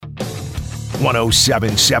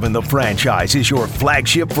107.7 The Franchise is your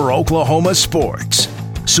flagship for Oklahoma sports.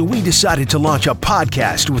 So we decided to launch a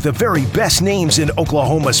podcast with the very best names in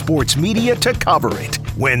Oklahoma sports media to cover it.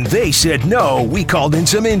 When they said no, we called in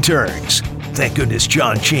some interns. Thank goodness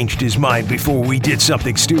John changed his mind before we did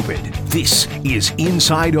something stupid. This is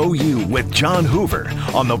Inside OU with John Hoover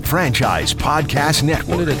on the Franchise Podcast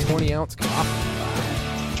Network. What did a 20-ounce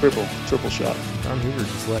coffee? Triple shot. John Hoover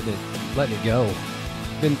just letting it go.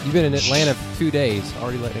 You've been in Atlanta for 2 days,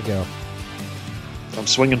 already letting it go. I'm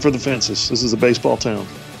swinging for the fences. This is a baseball town.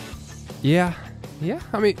 Yeah.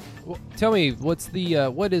 I mean, tell me, what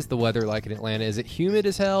is the weather like in Atlanta? Is it humid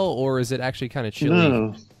as hell, or is it actually kind of chilly?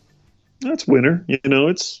 No, it's winter.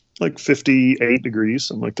 It's like 58 degrees,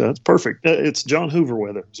 something like that. It's perfect. It's John Hoover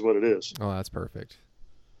weather is what it is. Oh, that's perfect.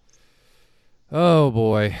 Oh,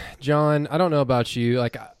 boy. John, I don't know about you.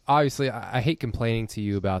 Like, obviously, I hate complaining to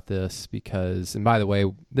you about this because, and by the way,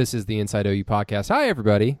 this is the Inside OU podcast. Hi,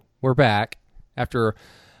 everybody. We're back after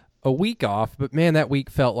a week off, but man, that week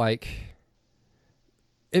felt like,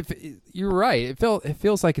 you're right. It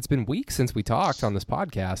feels like it's been weeks since we talked on this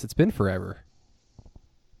podcast. It's been forever.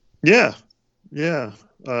 Yeah.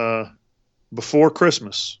 Before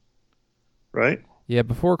Christmas, right? Yeah,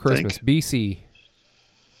 before Christmas, BC.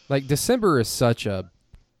 Like, December is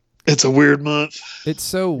it's a weird month. It's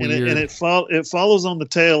so weird, and it follows on the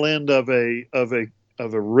tail end of a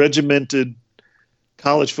regimented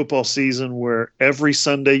college football season where every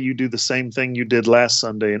Sunday you do the same thing you did last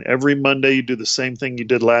Sunday, and every Monday you do the same thing you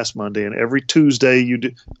did last Monday, and every Tuesday you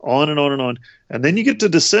do on and on and on. And then you get to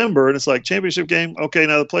December and it's like championship game. Okay,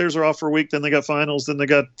 now the players are off for a week. Then they got finals. Then they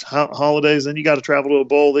got holidays. Then you got to travel to a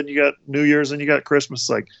bowl. Then you got New Year's. Then you got Christmas. It's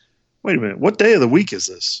like, wait a minute, what day of the week is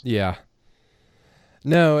this? Yeah.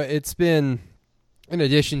 No, it's been, in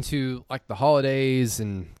addition to like the holidays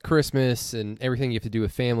and Christmas and everything you have to do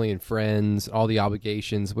with family and friends, all the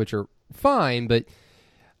obligations, which are fine, but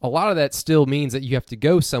a lot of that still means that you have to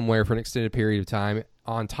go somewhere for an extended period of time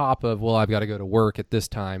on top of, well, I've got to go to work at this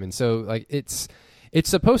time. And so like it's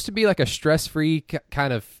supposed to be like a stress-free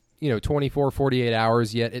kind of, 24, 48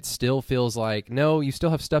 hours, yet it still feels like, no, you still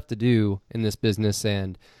have stuff to do in this business.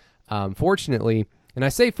 And fortunately, and I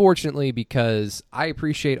say fortunately because I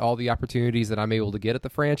appreciate all the opportunities that I'm able to get at the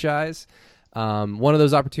franchise. One of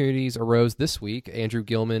those opportunities arose this week. Andrew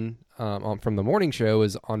Gilman from the morning show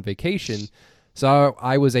is on vacation, so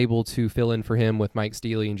I was able to fill in for him with Mike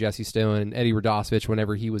Steele and Jesse Stone and Eddie Radosevich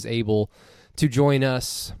whenever he was able to join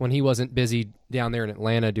us when he wasn't busy down there in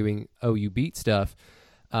Atlanta doing OU Beat stuff.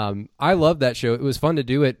 I love that show. It was fun to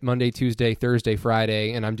do it Monday, Tuesday, Thursday,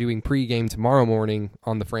 Friday, and I'm doing pregame tomorrow morning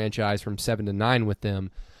on the franchise from 7 to 9 with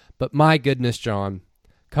them. But my goodness, John,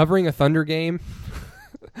 covering a Thunder game,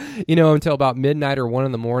 until about midnight or 1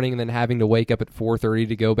 in the morning, and then having to wake up at 4:30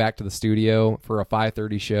 to go back to the studio for a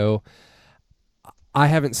 5:30 show. I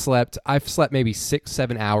haven't slept. I've slept maybe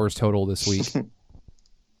 6-7 hours total this week.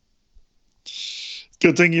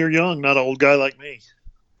 Good thing you're young, not an old guy like me.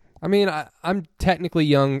 I mean, I'm technically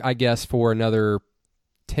young, I guess, for another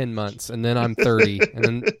 10 months, and then I'm 30, and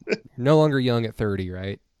then you're no longer young at 30,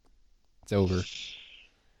 right? It's over.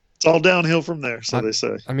 It's all downhill from there, so they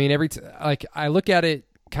say. I mean, I look at it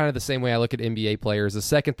kind of the same way I look at NBA players. The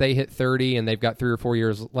second they hit 30 and they've got 3 or 4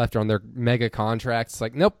 years left on their mega contracts, it's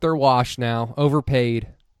like, nope, they're washed now. Overpaid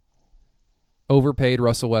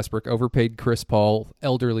Russell Westbrook, overpaid Chris Paul,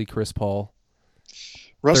 elderly Chris Paul.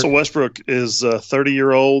 Russell Westbrook is a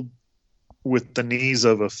 30-year-old with the knees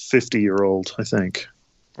of a 50-year-old, I think.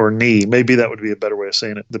 Or knee. Maybe that would be a better way of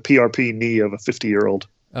saying it. The PRP knee of a 50-year-old.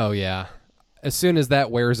 Oh, yeah. As soon as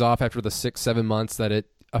that wears off after the 6-7 months that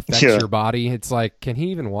it affects your body, it's like, can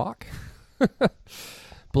he even walk?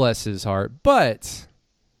 Bless his heart. But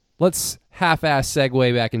let's half-ass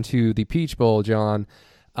segue back into the Peach Bowl, John.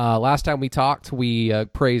 Last time we talked, we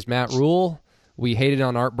praised Matt Rule. We hated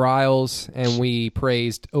on Art Briles, and we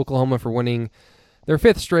praised Oklahoma for winning their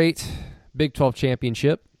 5th straight Big 12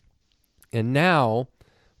 championship. And now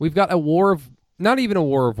we've got not even a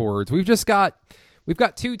war of words. We've got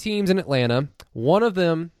 2 teams in Atlanta. One of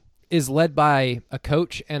them is led by a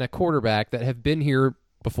coach and a quarterback that have been here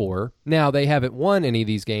before. Now, they haven't won any of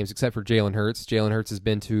these games except for Jalen Hurts. Jalen Hurts has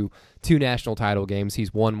been to 2 national title games.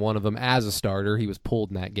 He's won one of them as a starter. He was pulled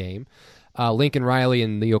in that game. Lincoln Riley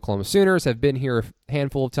and the Oklahoma Sooners have been here a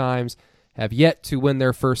handful of times, have yet to win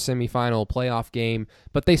their first semifinal playoff game,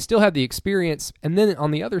 but they still have the experience. And then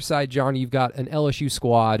on the other side, John, you've got an LSU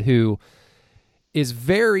squad who is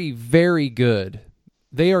very, very good.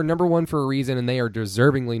 They are number 1 for a reason, and they are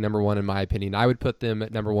deservingly number 1 in my opinion. I would put them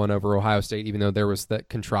at number 1 over Ohio State, even though there was that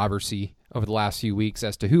controversy over the last few weeks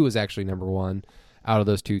as to who was actually number 1 out of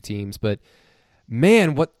those 2 teams. But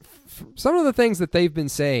Man, some of the things that they've been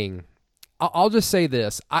saying, I'll just say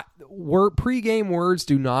this. Pre-game words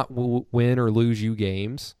do not win or lose you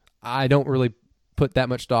games. I don't really put that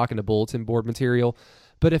much stock into bulletin board material.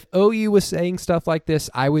 But if OU was saying stuff like this,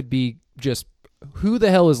 I would be just, who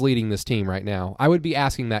the hell is leading this team right now? I would be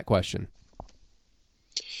asking that question.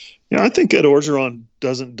 Yeah, I think Ed Orgeron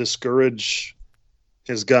doesn't discourage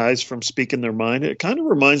his guys from speaking their mind. It kind of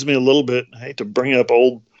reminds me a little bit, I hate to bring up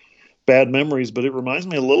old bad memories, but it reminds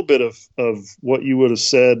me a little bit of what you would have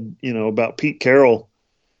said, about Pete Carroll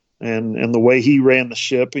and the way he ran the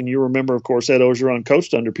ship. And you remember, of course, Ed Orgeron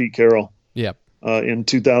coached under Pete Carroll in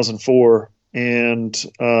 2004. And,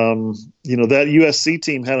 that USC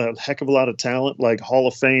team had a heck of a lot of talent, like Hall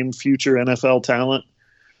of Fame, future NFL talent.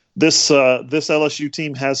 This LSU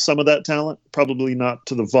team has some of that talent, probably not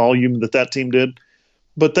to the volume that team did,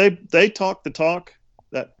 but they talked the talk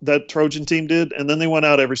that Trojan team did, and then they went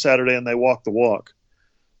out every Saturday and they walked the walk.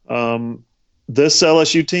 This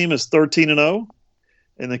LSU team is 13-0,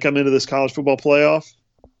 and they come into this college football playoff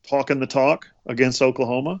talking the talk against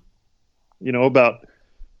Oklahoma. About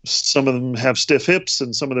some of them have stiff hips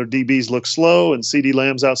and some of their DBs look slow, and CeeDee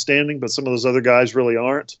Lamb's outstanding, but some of those other guys really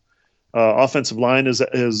aren't. Offensive line is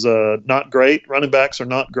not great. Running backs are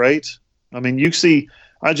not great. I mean,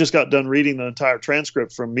 I just got done reading the entire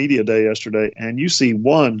transcript from Media Day yesterday, and you see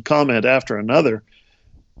one comment after another.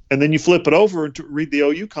 And then you flip it over and read the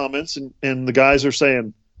OU comments, and the guys are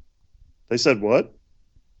saying, they said what?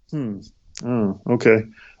 Oh, okay.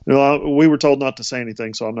 We were told not to say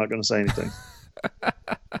anything, so I'm not going to say anything.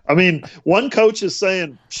 I mean, one coach is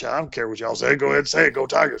saying, I don't care what y'all say. Go ahead and say it. Go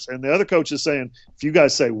Tigers. And the other coach is saying, if you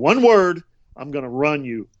guys say one word, I'm going to run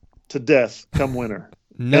you to death come winter.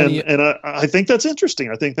 And I think that's interesting.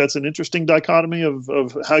 I think that's an interesting dichotomy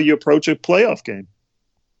of how you approach a playoff game.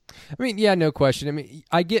 I mean, yeah, no question. I mean,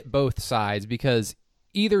 I get both sides because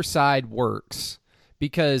either side works.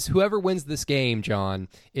 Because whoever wins this game, John,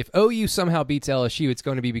 if OU somehow beats LSU, it's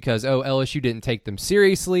going to be because, LSU didn't take them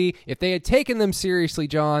seriously. If they had taken them seriously,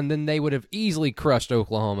 John, then they would have easily crushed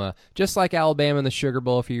Oklahoma, just like Alabama in the Sugar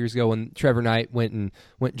Bowl a few years ago when Trevor Knight went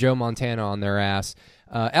Joe Montana on their ass.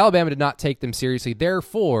 Alabama did not take them seriously.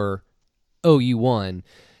 Therefore, OU won.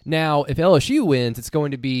 Now, if LSU wins, it's going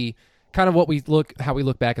to be kind of how we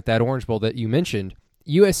look back at that Orange Bowl that you mentioned.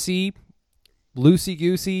 USC,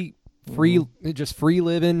 loosey-goosey, free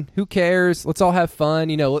living. Who cares? Let's all have fun.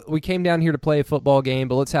 We came down here to play a football game,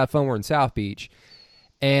 but let's have fun. We're in South Beach.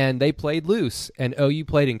 And they played loose, and OU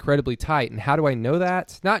played incredibly tight. And how do I know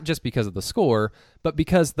that? Not just because of the score, but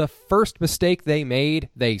because the first mistake they made,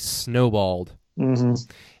 they snowballed. Mm-hmm.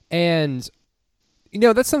 And,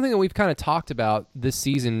 that's something that we've kind of talked about this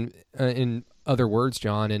season in other words,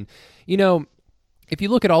 John. And, if you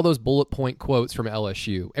look at all those bullet point quotes from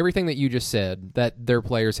LSU, everything that you just said that their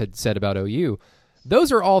players had said about OU,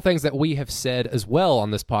 those are all things that we have said as well on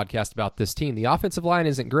this podcast about this team. The offensive line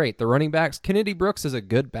isn't great. The running backs, Kennedy Brooks is a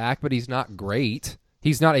good back, but he's not great.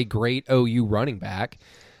 He's not a great OU running back.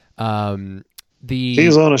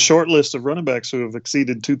 He's on a short list of running backs who have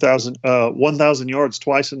exceeded 1,000 yards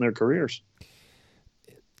twice in their careers.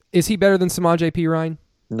 Is he better than Samaje Perine?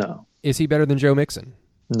 No. Is he better than Joe Mixon?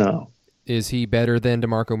 No. Is he better than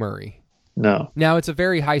DeMarco Murray? No. Now, it's a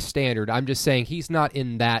very high standard. I'm just saying he's not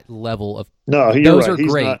in that level of... No, you're those right. are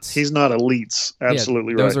great. He's not elites.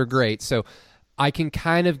 Absolutely right. Those are great. So I can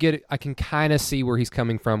kind of see where he's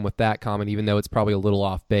coming from with that comment, even though it's probably a little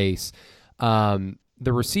off base. The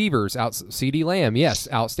receivers, CeeDee Lamb, yes,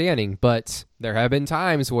 outstanding, but there have been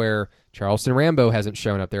times where Charleston Rambo hasn't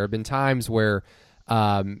shown up. There have been times where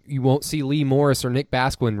you won't see Lee Morris or Nick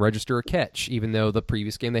Basquin register a catch, even though the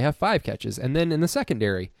previous game they have 5 catches. And then in the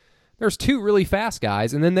secondary, there's 2 really fast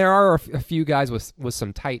guys, and then there are a few guys with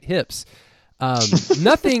some tight hips.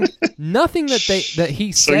 Nothing that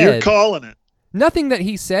he said. So you're calling it. Nothing that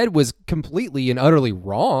he said was completely and utterly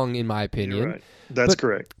wrong, in my opinion. You're right. That's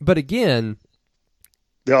correct. But again,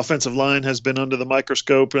 the offensive line has been under the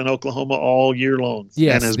microscope in Oklahoma all year long,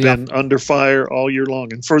 yes, and has been under fire all year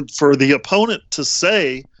long. And for the opponent to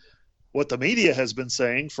say what the media has been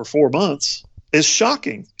saying for 4 months is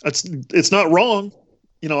shocking. It's not wrong.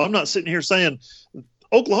 I'm not sitting here saying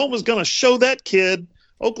Oklahoma's going to show that kid.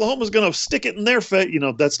 Oklahoma's going to stick it in their face.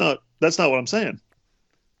 That's not what I'm saying.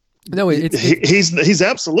 No, he's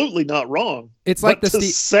absolutely not wrong. It's like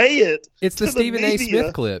say it. It's the Stephen A.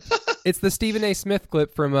 Smith clip. It's the Stephen A. Smith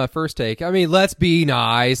clip from First Take. I mean, let's be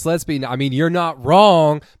nice. I mean, you're not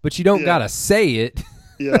wrong, but you don't gotta say it.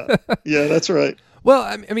 Yeah, that's right. Well,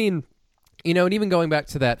 I mean, and even going back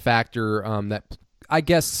to that factor that I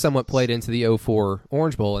guess, somewhat played into the 04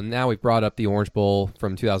 Orange Bowl, and now we've brought up the Orange Bowl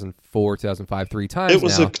from 2004, 2005 three times. It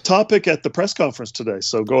was a topic at the press conference today,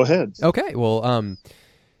 so go ahead. Okay, well,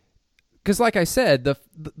 because like I said,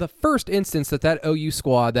 the first instance that OU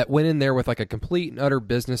squad that went in there with like a complete and utter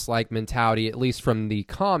business-like mentality, at least from the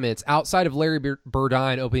comments, outside of Larry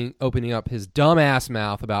Burdine opening up his dumbass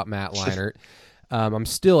mouth about Matt Leinart, I'm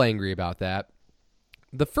still angry about that.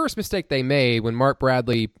 The first mistake they made when Mark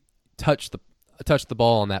Bradley touched the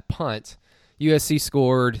ball on that punt, USC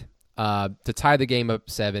scored to tie the game up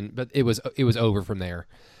 7, but it was over from there.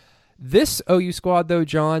 This OU squad, though,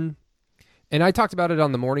 John, and I talked about it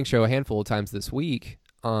on the morning show a handful of times this week,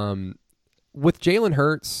 with Jalen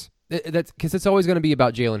Hurts, that's because it's always going to be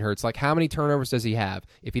about Jalen Hurts. Like, how many turnovers does he have?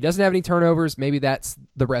 If he doesn't have any turnovers, maybe that's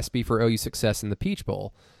the recipe for OU success in the Peach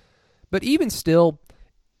Bowl. But even still,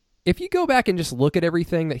 if you go back and just look at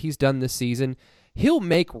everything that he's done this season, he'll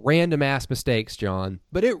make random-ass mistakes, John,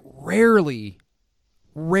 but it rarely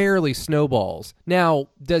snowballs. Now,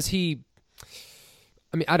 does he...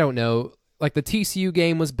 I mean, I don't know. Like, the TCU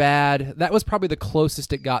game was bad. That was probably the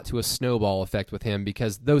closest it got to a snowball effect with him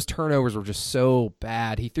because those turnovers were just so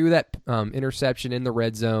bad. He threw that interception in the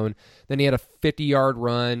red zone. Then he had a 50-yard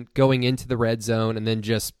run going into the red zone and then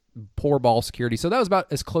just poor ball security. So that was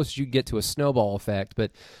about as close as you get to a snowball effect.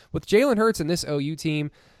 But with Jalen Hurts and this OU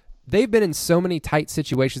team, they've been in so many tight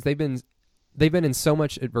situations. They've been in so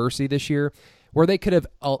much adversity this year where they could have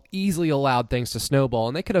easily allowed things to snowball,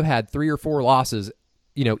 and they could have had 3 or 4 losses,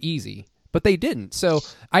 easy. But they didn't. So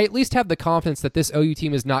I at least have the confidence that this OU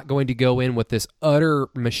team is not going to go in with this utter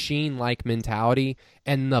machine-like mentality.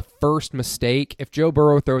 And the first mistake, if Joe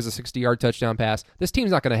Burrow throws a 60-yard touchdown pass, this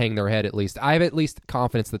team's not going to hang their head at least. I have at least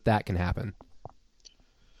confidence that can happen.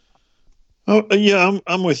 Oh, yeah,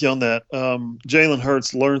 I'm with you on that. Jalen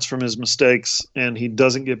Hurts learns from his mistakes, and he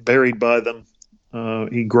doesn't get buried by them.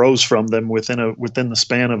 He grows from them within the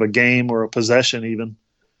span of a game or a possession even.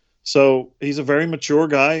 So he's a very mature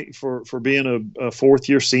guy for being a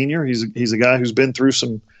fourth-year senior. He's a guy who's been through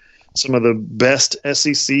some of the best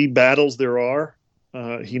SEC battles there are.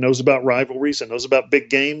 He knows about rivalries. He knows about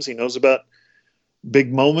big games. He knows about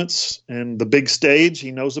big moments and the big stage.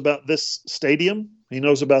 He knows about this stadium. He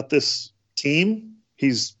knows about this team.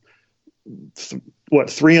 He's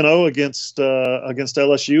 3-0 against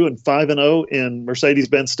LSU and 5-0 in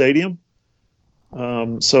Mercedes-Benz Stadium.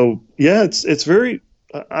 So yeah, it's very.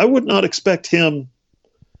 I would not expect him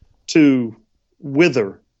to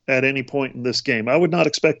wither at any point in this game. I would not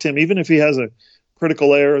expect him, even if he has a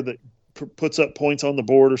critical error that puts up points on the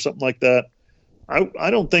board or something like that.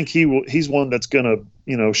 I don't think he's one that's going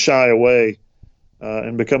to shy away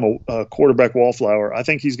and become a quarterback wallflower. I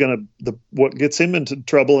think he's going to what gets him into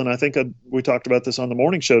trouble, and I think we talked about this on the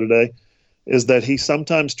morning show today, is that he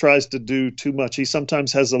sometimes tries to do too much. He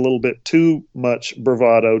sometimes has a little bit too much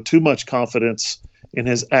bravado, too much confidence in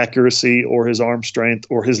his accuracy or his arm strength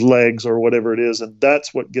or his legs or whatever it is, and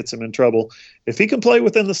that's what gets him in trouble. If he can play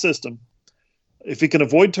within the system, if he can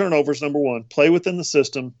avoid turnovers, number one, play within the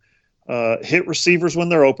system, hit receivers when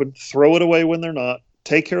they're open, throw it away when they're not,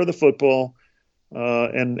 take care of the football,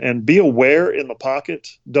 and be aware in the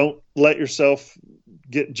pocket. Don't let yourself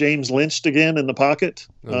get James Lynched again in the pocket.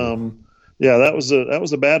 Yeah, that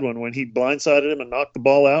was a bad one when he blindsided him and knocked the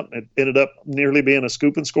ball out, and it ended up nearly being a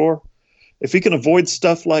scoop and score. If he can avoid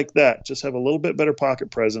stuff like that, just have a little bit better pocket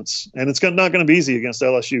presence, and it's not going to be easy against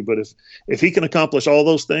LSU, but if he can accomplish all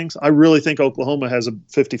those things, I really think Oklahoma has a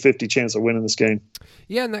 50-50 chance of winning this game.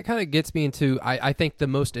 Yeah, and that kind of gets me into, I think, the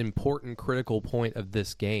most important critical point of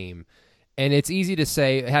this game. And it's easy to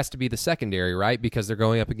say it has to be the secondary, right? Because they're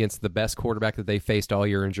going up against the best quarterback that they faced all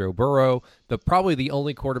year in Joe Burrow, probably the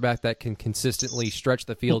only quarterback that can consistently stretch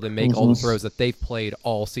the field and make all the throws that they've played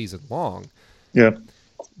all season long. Yeah.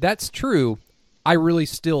 That's true. I really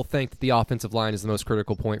still think that the offensive line is the most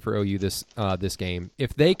critical point for OU this game.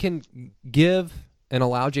 If they can give and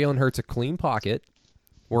allow Jalen Hurts a clean pocket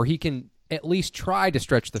where he can at least try to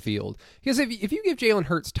stretch the field. Because if you give Jalen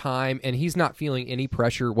Hurts time and he's not feeling any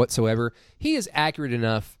pressure whatsoever, he is accurate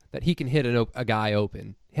enough that he can hit a guy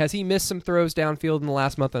open. Has he missed some throws downfield in the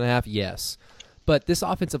last month and a half? Yes. But this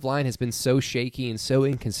offensive line has been so shaky and so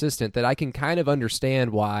inconsistent that I can kind of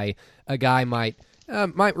understand why a guy might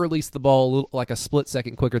release the ball like a split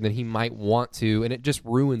second quicker than he might want to, and it just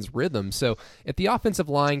ruins rhythm. So if the offensive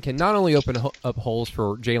line can not only open up holes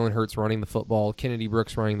for Jalen Hurts running the football, Kennedy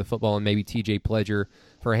Brooks running the football, and maybe TJ Pledger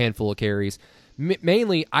for a handful of carries,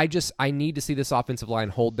 mainly I need to see this offensive line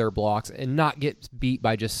hold their blocks and not get beat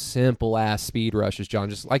by just simple-ass speed rushes, John,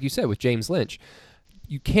 just like you said with James Lynch.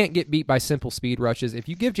 You can't get beat by simple speed rushes. If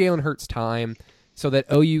you give Jalen Hurts time, so that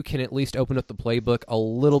OU can at least open up the playbook a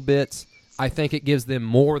little bit, I think it gives them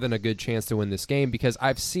more than a good chance to win this game, because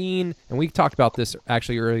I've seen, and we've talked about this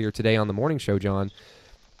actually earlier today on the morning show, John,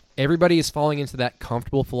 everybody is falling into that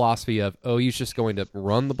comfortable philosophy of OU's just going to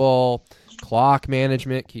run the ball, clock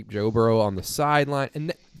management, keep Joe Burrow on the sideline.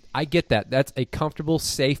 And I get that. That's a comfortable,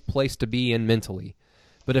 safe place to be in mentally.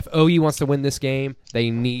 But if OU wants to win this game, they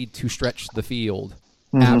need to stretch the field.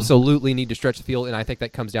 Absolutely need to stretch the field, and I think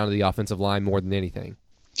that comes down to the offensive line more than anything.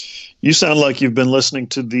 You sound like you've been listening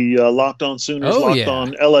to the Locked On Sooners, Locked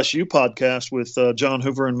On LSU podcast with John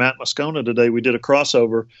Hoover and Matt Moscona today. We did a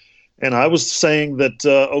crossover, and I was saying that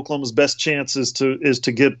Oklahoma's best chance is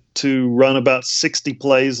to get to run about 60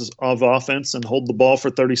 plays of offense and hold the ball for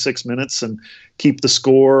 36 minutes and keep the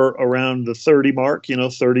score around the 30 mark,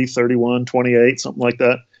 30, 31, 28, something like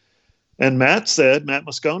that. And Matt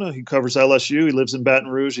Moscona, who covers LSU, he lives in Baton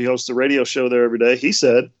Rouge, he hosts a radio show there every day, he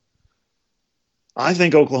said, I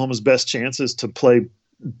think Oklahoma's best chance is to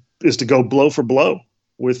go blow for blow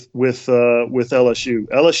with LSU.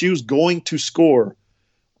 LSU's going to score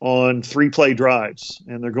on 3-play drives,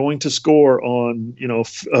 and they're going to score on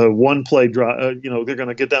one play drive. They're going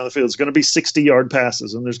to get down the field. It's going to be 60-yard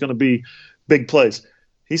passes, and there's going to be big plays.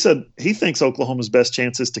 He said he thinks Oklahoma's best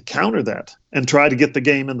chance is to counter that and try to get the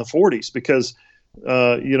game in the 40s, because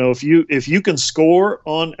if you can score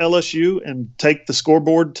on LSU and take the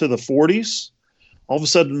scoreboard to the 40s. All of a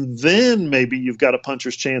sudden, then maybe you've got a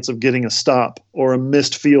puncher's chance of getting a stop or a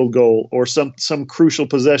missed field goal, or some crucial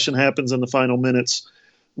possession happens in the final minutes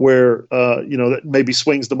where that maybe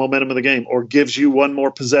swings the momentum of the game or gives you one more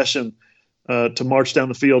possession to march down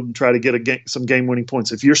the field and try to get some game-winning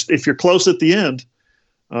points. If you're close at the end,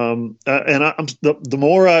 the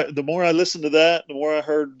more I listened to that, the more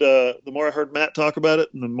I heard Matt talk about it,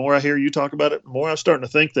 and the more I hear you talk about it, the more I'm starting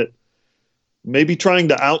to think that maybe trying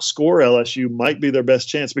to outscore LSU might be their best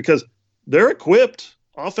chance, because they're equipped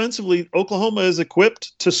offensively. Oklahoma is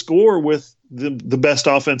equipped to score with the best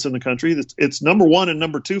offense in the country. It's number 1 and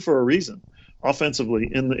number 2 for a reason offensively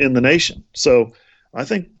in the nation. So I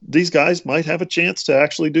think these guys might have a chance to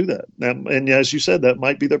actually do that. And as you said, that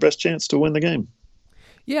might be their best chance to win the game.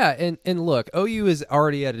 Yeah, and look, OU is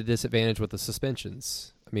already at a disadvantage with the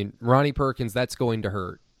suspensions. I mean, Ronnie Perkins, that's going to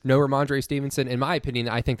hurt. No Ramondre Stevenson. In my opinion,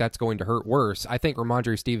 I think that's going to hurt worse. I think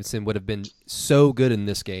Ramondre Stevenson would have been so good in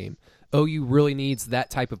this game. OU really needs that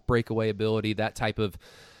type of breakaway ability, that type of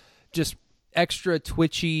just extra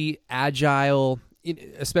twitchy, agile,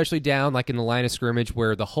 especially down like in the line of scrimmage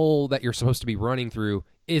where the hole that you're supposed to be running through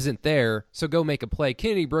isn't there, so go make a play.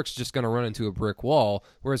 Kennedy Brooks is just going to run into a brick wall,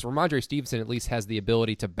 whereas Ramondre Stevenson at least has the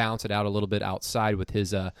ability to bounce it out a little bit outside with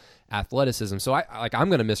his athleticism. So I'm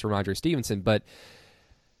going to miss Ramondre Stevenson, but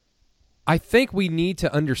I think we need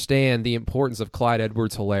to understand the importance of Clyde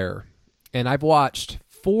Edwards-Helaire. And I've watched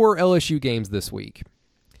 4 LSU games this week.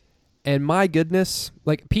 And my goodness,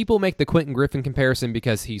 like, people make the Quentin Griffin comparison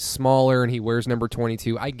because he's smaller and he wears number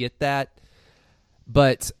 22. I get that.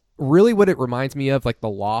 But really what it reminds me of, like the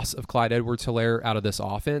loss of Clyde Edwards-Helaire out of this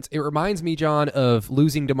offense, it reminds me, John, of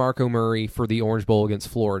losing DeMarco Murray for the Orange Bowl against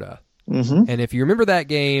Florida. Mm-hmm. And if you remember that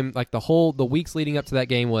game, like the weeks leading up to that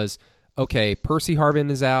game was, okay, Percy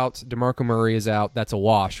Harvin is out, DeMarco Murray is out. That's a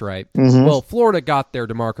wash, right? Mm-hmm. Well, Florida got their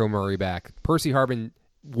DeMarco Murray back. Percy Harvin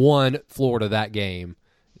won Florida that game.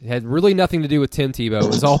 It had really nothing to do with Tim Tebow. It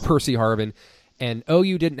was all Percy Harvin. And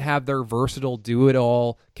OU didn't have their versatile,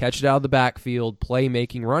 do-it-all, catch it out of the backfield,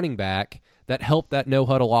 playmaking running back that helped that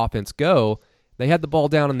no-huddle offense go. They had the ball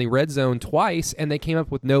down in the red zone twice, and they came up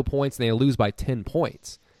with no points, and they lose by 10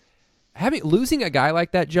 points. Losing a guy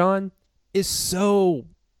like that, John, is so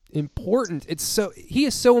important. He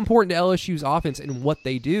is so important to LSU's offense and what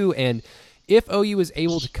they do, and if OU is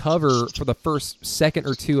able to cover for the first second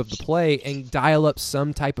or two of the play and dial up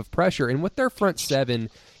some type of pressure, and with their front seven,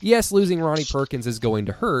 yes, losing Ronnie Perkins is going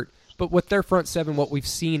to hurt, but with their front seven, what we've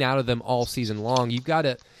seen out of them all season long, you've got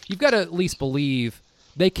to at least believe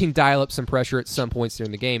they can dial up some pressure at some points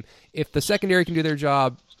during the game. If the secondary can do their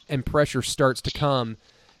job and pressure starts to come,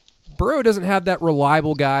 Burrow doesn't have that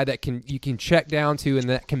reliable guy that you can check down to and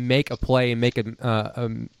that can make a play and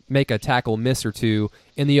make a tackle miss or two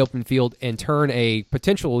in the open field and turn a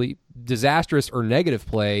potentially disastrous or negative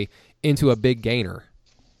play into a big gainer.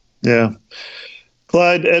 Yeah.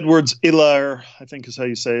 Clyde Edwards-Helaire, I think is how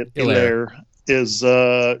you say it. Helaire is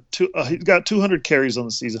he's got 200 carries on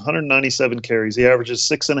the season, 197 carries. He averages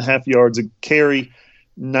 6.5 yards a carry,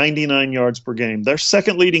 99 yards per game. Their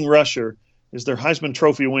second leading rusher is their Heisman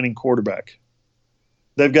Trophy winning quarterback.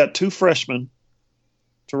 They've got 2 freshmen,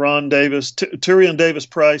 Tyrion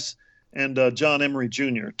Davis-Price and John Emery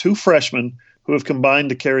Jr., 2 freshmen who have combined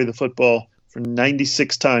to carry the football for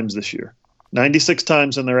 96 times this year. 96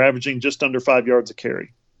 times, and they're averaging just under 5 yards a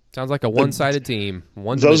carry. Sounds like a one-sided team.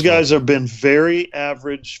 Those guys have been very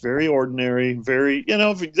average, very ordinary, very,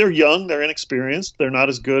 they're young, they're inexperienced. They're not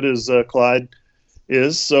as good as Clyde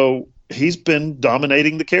is. So he's been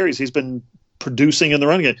dominating the carries. He's been producing in the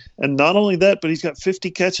running game. And not only that, but he's got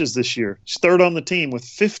 50 catches this year. He's third on the team with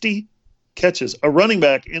 50 catches. A running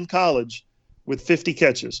back in college with 50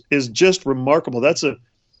 catches is just remarkable.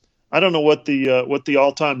 I don't know what the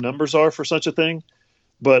all-time numbers are for such a thing.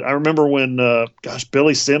 But I remember when,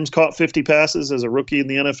 Billy Sims caught 50 passes as a rookie in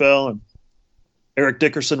the NFL, and Eric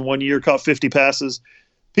Dickerson one year caught 50 passes.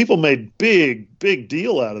 People made big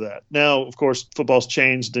deal out of that. Now, of course, football's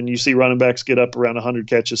changed, and you see running backs get up around 100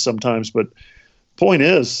 catches sometimes. But point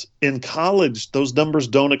is, in college, those numbers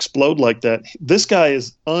don't explode like that. This guy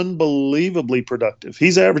is unbelievably productive.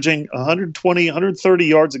 He's averaging 120, 130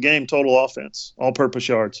 yards a game total offense, all-purpose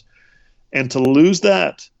yards. And to lose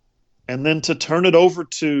that, and then to turn it over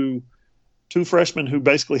to two freshmen who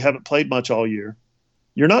basically haven't played much all year.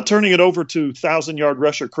 You're not turning it over to 1,000-yard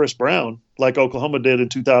rusher Chris Brown like Oklahoma did in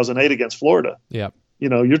 2008 against Florida. Yeah.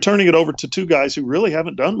 You're turning it over to two guys who really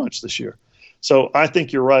haven't done much this year. So I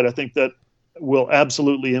think you're right. I think that will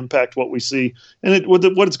absolutely impact what we see. And what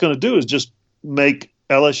it's going to do is just make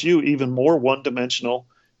LSU even more one-dimensional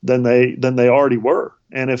than they already were.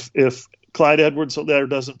 And if Clyde Edwards-Helaire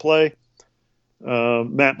doesn't play,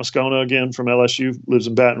 Matt Moscona, again from LSU, lives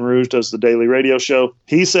in Baton Rouge, does the daily radio show.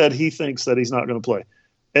 He said he thinks that he's not going to play.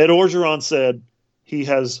 Ed Orgeron said he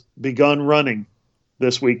has begun running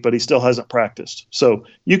this week, but he still hasn't practiced. So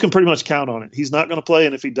you can pretty much count on it. He's not going to play,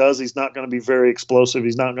 and if he does, he's not going to be very explosive.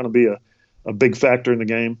 He's not going to be a big factor in the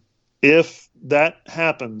game. If that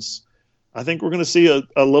happens, I think we're going to see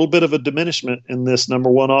a little bit of a diminishment in this number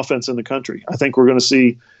one offense in the country. I think we're going to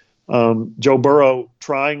see Joe Burrow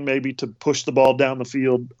trying maybe to push the ball down the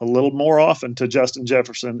field a little more often to Justin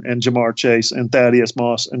Jefferson and Jamar Chase and Thaddeus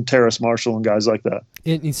Moss and Terrace Marshall and guys like that.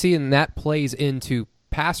 And you see, and that plays into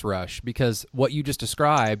pass rush, because what you just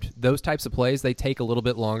described, those types of plays, they take a little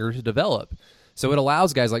bit longer to develop. So it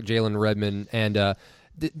allows guys like Jalen Redmond and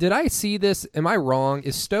did I see this? Am I wrong?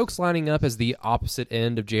 Is Stokes lining up as the opposite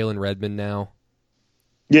end of Jalen Redmond now?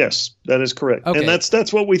 Yes, that is correct. Okay. And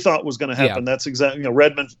that's what we thought was going to happen. Yeah. That's exactly,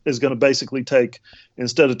 Redmond is going to basically take,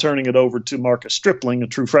 instead of turning it over to Marcus Stripling, a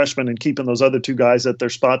true freshman, and keeping those other two guys at their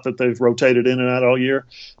spot that they've rotated in and out all year,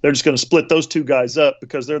 they're just going to split those two guys up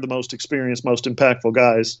because they're the most experienced, most impactful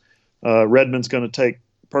guys. Redmond's going to take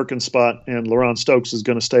Perkins' spot, and LaRon Stokes is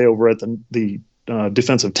going to stay over at the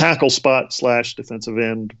defensive tackle spot / defensive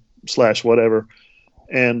end / whatever,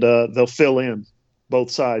 and they'll fill in both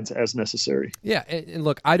sides as necessary. Yeah, and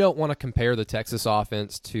look, I don't want to compare the Texas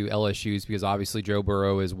offense to LSU's because obviously Joe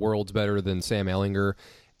Burrow is worlds better than Sam Ehlinger,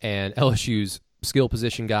 and LSU's skill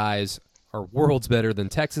position guys are worlds better than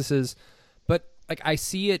Texas's. But like I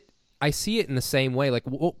see it in the same way. Like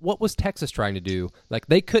what was Texas trying to do? Like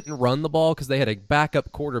they couldn't run the ball because they had a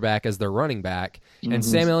backup quarterback as their running back, and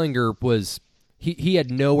Sam Ehlinger was he had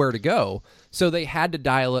nowhere to go. So they had to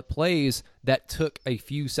dial up plays that took a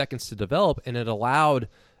few seconds to develop, and it allowed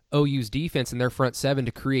OU's defense and their front seven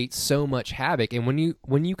to create so much havoc. And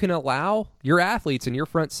when you can allow your athletes in your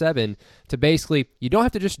front seven to basically, you don't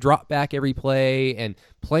have to just drop back every play and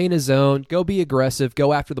play in a zone, go be aggressive,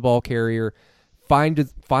 go after the ball carrier,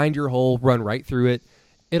 find your hole, run right through it.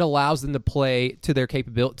 It allows them to play to their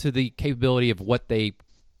capability of what they,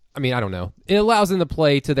 I mean, I don't know. It allows them to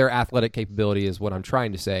play to their athletic capability is what I'm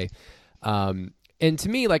trying to say. And to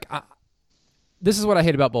me, like, this is what I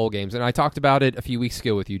hate about bowl games, and I talked about it a few weeks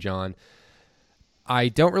ago with you, John. I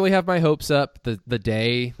don't really have my hopes up the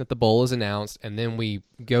day that the bowl is announced, and then we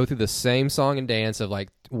go through the same song and dance of like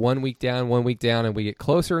 1 week down, and we get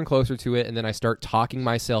closer and closer to it, and then I start talking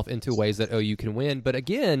myself into ways that OU can win. But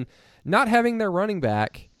again, not having their running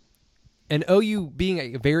back and OU being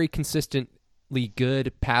a very consistently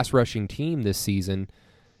good pass rushing team this season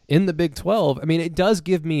in the Big 12, I mean, it does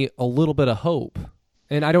give me a little bit of hope.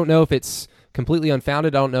 And I don't know if it's completely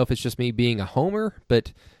unfounded. I don't know if it's just me being a homer,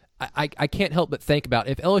 but I can't help but think about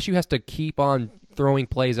if LSU has to keep on throwing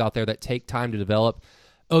plays out there that take time to develop,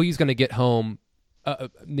 OU's going to get home,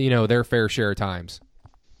 their fair share of times.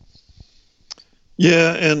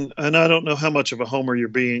 Yeah, and I don't know how much of a homer you're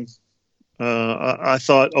being. I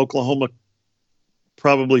thought Oklahoma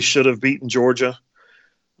probably should have beaten Georgia.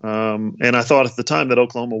 And I thought at the time that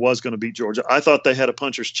Oklahoma was going to beat Georgia. I thought they had a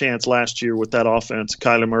puncher's chance last year with that offense,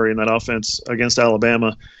 Kyler Murray and that offense against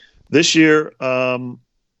Alabama. This year,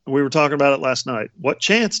 we were talking about it last night. What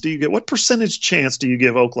chance do you get? What percentage chance do you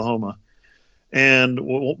give Oklahoma? And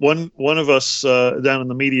one of us down in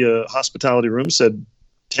the media hospitality room said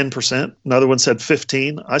 10%. Another one said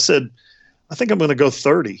 15. I said, I think I'm going to go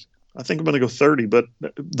 30. I think I'm going to go 30. But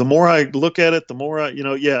the more I look at it, the more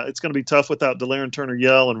it's going to be tough without Delaire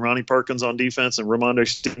Turner-Yell and Ronnie Perkins on defense and Ramondre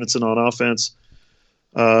Stevenson on offense.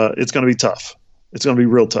 It's going to be tough. It's going to be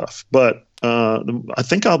real tough. But I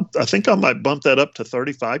think I might bump that up to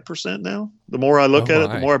 35% now. The more I look at it,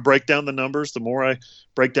 the more I break down the numbers, the more I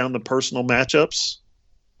break down the personal matchups.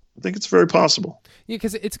 I think it's very possible. Yeah,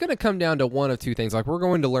 because it's going to come down to one of two things. Like, we're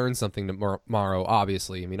going to learn something tomorrow,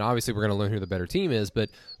 obviously. I mean, obviously we're going to learn who the better team is, but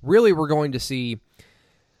really we're going to see,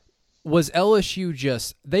 was LSU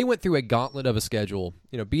just, they went through a gauntlet of a schedule,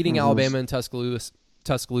 beating Alabama and Tuscaloosa.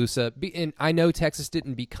 And I know Texas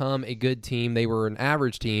didn't become a good team. They were an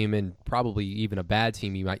average team and probably even a bad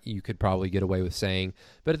team, you could probably get away with saying.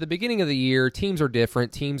 But at the beginning of the year, teams are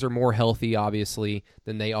different. Teams are more healthy, obviously,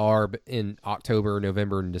 than they are in October,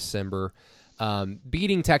 November, and December.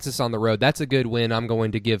 Beating Texas on the road, that's a good win. I'm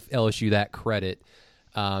going to give LSU that credit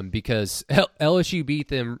because LSU beat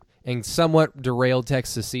them and somewhat derailed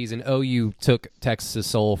Texas' season. OU took Texas'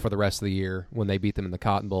 soul for the rest of the year when they beat them in the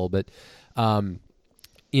Cotton Bowl. But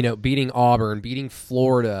beating Auburn, beating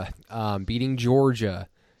Florida, beating Georgia,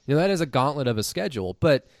 that is a gauntlet of a schedule.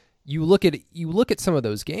 But you look at some of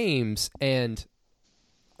those games, and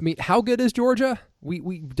I mean, how good is Georgia?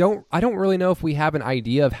 I don't really know if we have an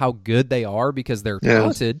idea of how good they are because they're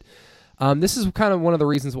talented. This is kind of one of the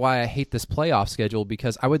reasons why I hate this playoff schedule,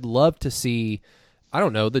 because I would love to see, I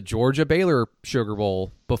don't know, the Georgia Baylor Sugar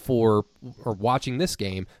Bowl before, or watching this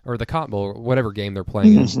game, or the Cotton Bowl, or whatever game they're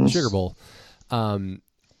playing in the Sugar Bowl.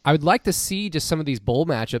 I would like to see just some of these bowl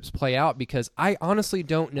matchups play out, because I honestly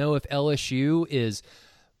don't know if LSU is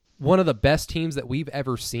one of the best teams that we've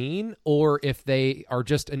ever seen, or if they are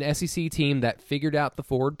just an SEC team that figured out the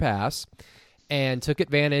forward pass and took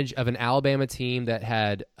advantage of an Alabama team that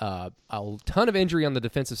had a ton of injury on the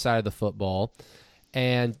defensive side of the football,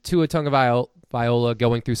 and Tua Tagovailoa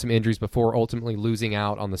going through some injuries before ultimately losing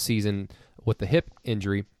out on the season with the hip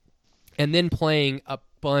injury, and then playing a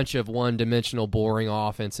bunch of one-dimensional boring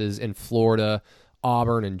offenses in Florida,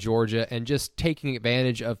 Auburn, and Georgia, and just taking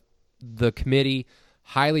advantage of the committee,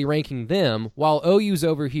 highly ranking them, while OU's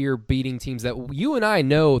over here beating teams that you and I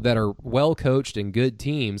know that are well-coached and good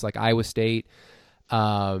teams, like Iowa State,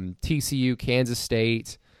 TCU, Kansas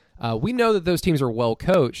State. We know that those teams are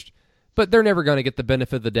well-coached, but they're never going to get the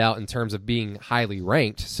benefit of the doubt in terms of being highly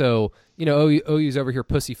ranked. So, OU's over here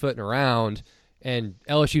pussyfooting around, and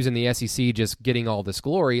LSU's in the SEC just getting all this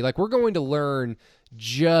glory. Like, we're going to learn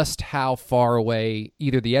just how far away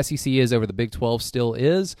either the SEC is over the Big 12 still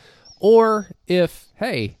is, or if,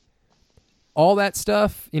 hey, all that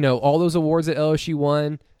stuff, all those awards that LSU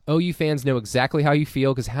won, OU fans know exactly how you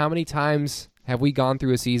feel, because how many times have we gone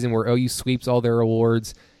through a season where OU sweeps all their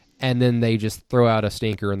awards and then they just throw out a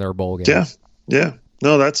stinker in their bowl game? Yeah.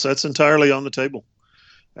 No, that's entirely on the table.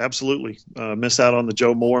 Absolutely. Miss out on the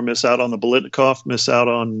Joe Moore, miss out on the Biletnikoff, miss out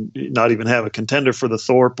on not even have a contender for the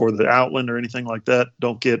Thorpe or the Outland or anything like that.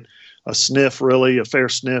 Don't get a sniff, really, a fair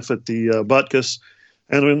sniff at the Butkus.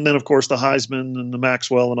 And then, of course, the Heisman and the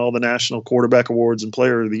Maxwell and all the National Quarterback Awards and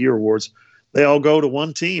Player of the Year Awards, they all go to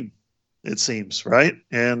one team, it seems, right?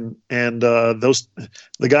 And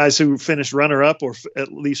the guys who finish runner-up or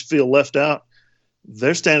at least feel left out,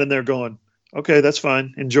 they're standing there going, okay, that's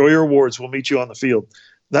fine. Enjoy your awards. We'll meet you on the field.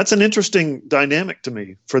 That's an interesting dynamic to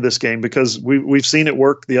me for this game, because we've seen it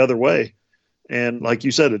work the other way. And like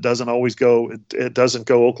you said, it doesn't always go – it doesn't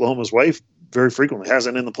go Oklahoma's way very frequently. It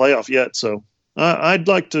hasn't in the playoff yet. So I'd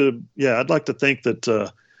like to think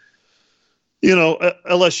that,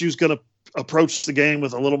 LSU's going to approach the game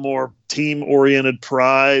with a little more team-oriented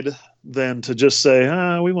pride than to just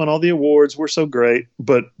say, we won all the awards, we're so great.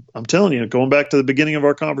 But I'm telling you, going back to the beginning of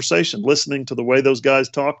our conversation, listening to the way those guys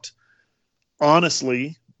talked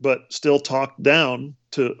honestly, but still talked down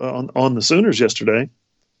to on the Sooners yesterday,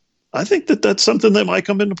 I think that's something that might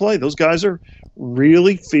come into play. Those guys are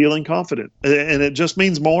really feeling confident, and it just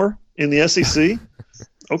means more in the SEC.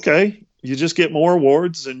 Okay, you just get more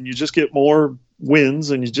awards, and you just get more wins,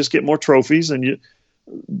 and you just get more trophies, and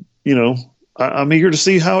I'm eager to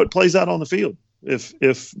see how it plays out on the field.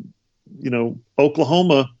 If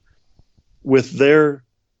Oklahoma, with their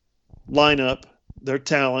lineup, their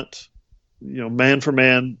talent, man for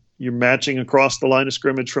man, you're matching across the line of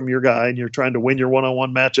scrimmage from your guy, and you're trying to win your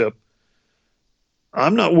one-on-one matchup.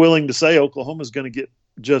 I'm not willing to say Oklahoma's going to get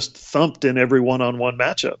just thumped in every one-on-one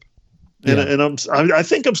matchup. And, and I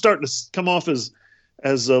think I'm starting to come off as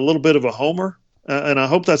a little bit of a homer, and I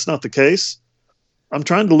hope that's not the case. I'm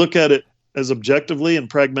trying to look at it as objectively and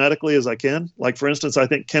pragmatically as I can. Like, for instance, I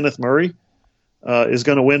think Kenneth Murray is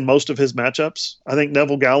going to win most of his matchups. I think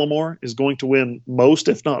Neville Gallimore is going to win most,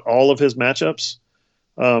 if not all, of his matchups.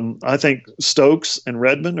 I think Stokes and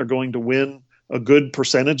Redmond are going to win a good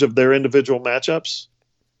percentage of their individual matchups.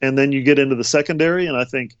 And then you get into the secondary, and I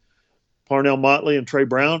think Parnell Motley and Trey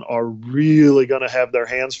Brown are really going to have their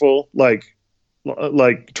hands full, like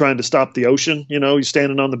trying to stop the ocean. You know, you're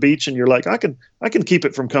standing on the beach and you're like, I can keep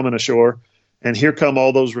it from coming ashore. And here come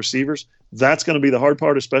all those receivers. That's going to be the hard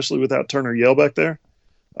part, especially without Turner Yell back there.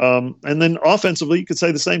 And then offensively, you could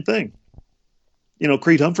say the same thing. You know,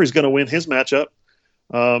 Creed Humphrey's going to win his matchup.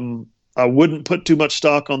 I wouldn't put too much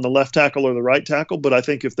stock on the left tackle or the right tackle, but I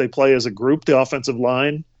think if they play as a group, the offensive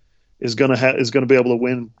line is going to be able to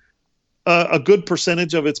win a good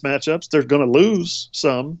percentage of its matchups. They're going to lose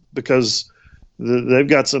some because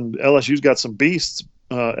LSU's got some beasts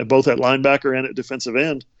both at linebacker and at defensive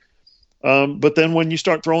end. But then when you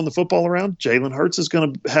start throwing the football around, Jalen Hurts is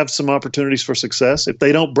going to have some opportunities for success. If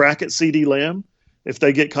they don't bracket CeeDee Lamb, if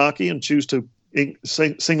they get cocky and choose to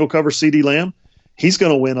single cover CeeDee Lamb, he's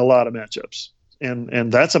going to win a lot of matchups.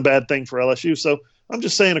 And that's a bad thing for LSU. So I'm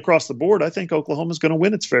just saying across the board, I think Oklahoma's going to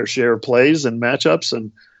win its fair share of plays and matchups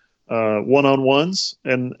and one-on-ones.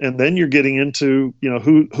 And then you're getting into, you know,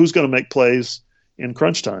 who's going to make plays in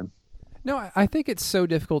crunch time. No, I think it's so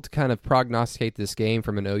difficult to kind of prognosticate this game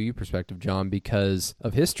from an OU perspective, John, because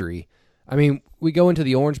of history. I mean, we go into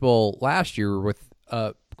the Orange Bowl last year with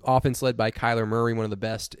offense led by Kyler Murray, one of the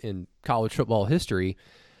best in college football history,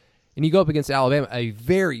 and you go up against Alabama, a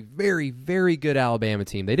very, very, very good Alabama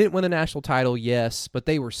team. They didn't win the national title, yes, but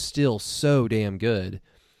they were still so damn good.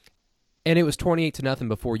 And it was 28-0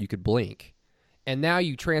 before you could blink. And now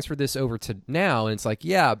you transfer this over to now, and it's like,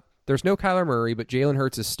 yeah, there's no Kyler Murray, but Jalen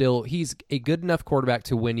Hurts is still, he's a good enough quarterback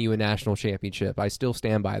to win you a national championship. I still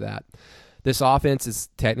stand by that. This offense is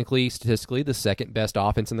technically, statistically, the second best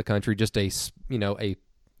offense in the country, just a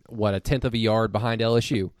tenth of a yard behind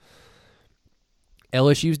LSU.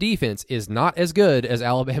 LSU's defense is not as good as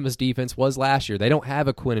Alabama's defense was last year. They don't have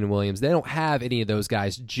a Quinnen Williams. They don't have any of those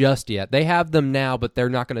guys just yet. They have them now, but they're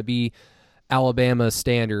not going to be Alabama's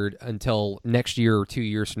standard until next year or 2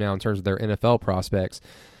 years from now in terms of their NFL prospects.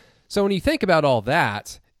 So when you think about all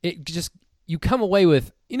that, you come away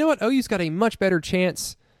with, you know what, OU's got a much better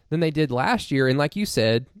chance than they did last year. And like you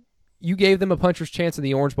said, you gave them a puncher's chance in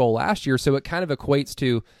the Orange Bowl last year, so it kind of equates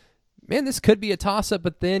to, man, this could be a toss-up,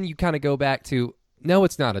 but then you kind of go back to, no,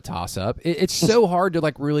 it's not a toss-up. It's so hard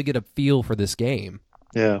to really get a feel for this game.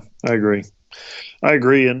 Yeah, I agree.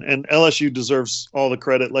 And LSU deserves all the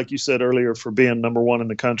credit, like you said earlier, for being number one in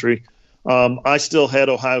the country. I still had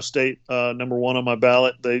Ohio State number one on my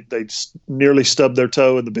ballot. They nearly stubbed their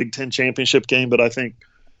toe in the Big Ten championship game, but I think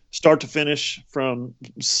start to finish from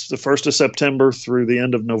the 1st of September through the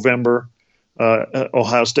end of November,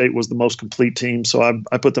 Ohio State was the most complete team, so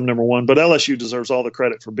I put them number one. But LSU deserves all the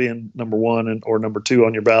credit for being number one or number two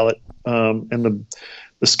on your ballot. And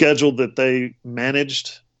the schedule that they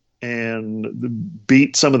managed and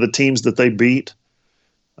beat some of the teams that they beat,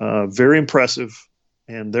 very impressive.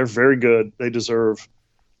 And they're very good. They deserve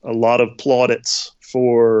a lot of plaudits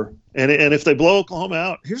for – and if they blow Oklahoma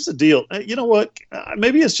out, here's the deal. You know what?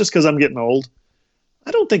 Maybe it's just because I'm getting old.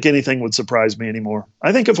 I don't think anything would surprise me anymore.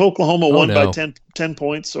 I think if Oklahoma won by 10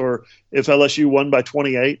 points or if LSU won by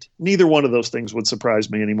 28, neither one of those things would surprise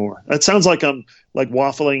me anymore. That sounds like I'm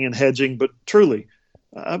waffling and hedging, but truly,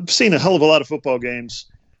 I've seen a hell of a lot of football games.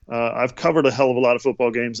 I've covered a hell of a lot of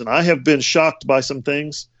football games, and I have been shocked by some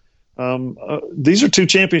things. These are two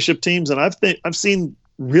championship teams, and I've seen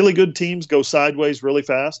really good teams go sideways really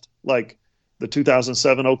fast, like the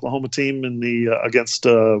 2007 Oklahoma team in the against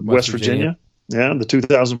West Virginia. Yeah, the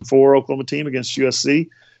 2004 Oklahoma team against USC.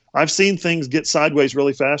 I've seen things get sideways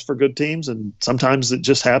really fast for good teams, and sometimes it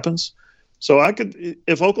just happens. So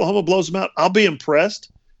if Oklahoma blows them out, I'll be impressed,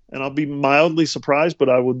 and I'll be mildly surprised, but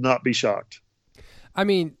I would not be shocked. I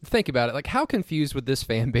mean, think about it. How confused would this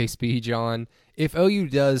fan base be, John, if OU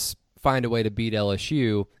does find a way to beat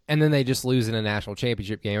LSU, and then they just lose in a national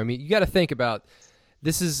championship game? I mean, you got to think about,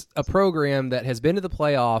 this is a program that has been to the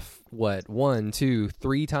playoff, 1, 2,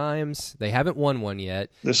 3 times? They haven't won one yet.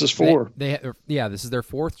 This is 4. This is their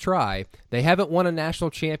 4th try. They haven't won a national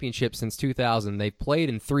championship since 2000. They've played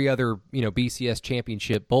in 3 other, BCS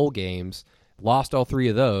championship bowl games, lost all 3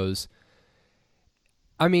 of those.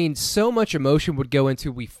 I mean, so much emotion would go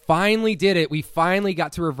into, we finally did it. We finally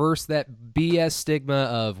got to reverse that BS stigma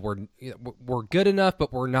of we're good enough,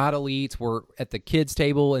 but we're not elite. We're at the kids'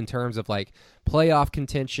 table in terms of playoff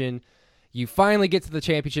contention. You finally get to the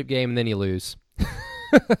championship game, and then you lose.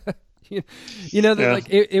 you know, that like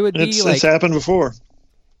it would be it's happened before.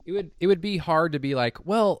 It would be hard to be like,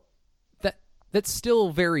 well, that's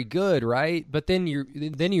still very good, right? But then you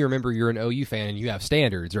remember you're an OU fan and you have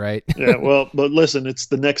standards, right? Yeah, well, but listen, it's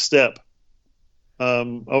the next step.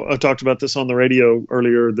 I talked about this on the radio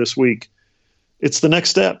earlier this week. It's the next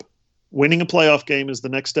step. Winning a playoff game is the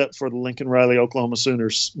next step for the Lincoln Riley Oklahoma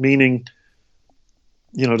Sooners, meaning,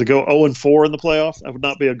 to go 0-4 in the playoff, that would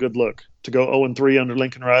not be a good look. To go 0-3 under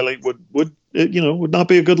Lincoln Riley would not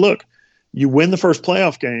be a good look. You win the first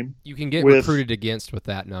playoff game. You can get recruited against with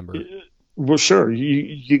that number. Well, sure,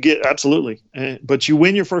 you get absolutely, but you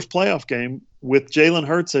win your first playoff game with Jalen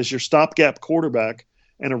Hurts as your stopgap quarterback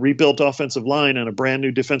and a rebuilt offensive line and a brand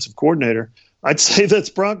new defensive coordinator. I'd say that's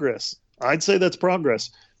progress.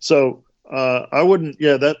 So I wouldn't.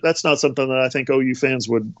 Yeah, that's not something that I think OU fans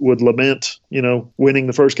would lament. Winning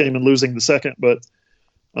the first game and losing the second. But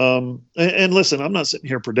and listen, I'm not sitting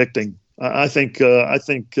here predicting. I think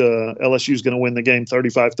LSU is going to win the game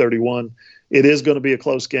 35-31. It is going to be a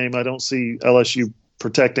close game. I don't see LSU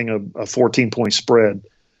protecting a 14-point spread.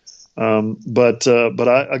 But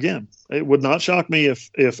it would not shock me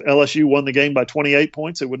if LSU won the game by 28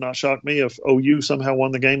 points. It would not shock me if OU somehow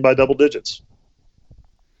won the game by double digits.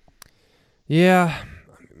 Yeah.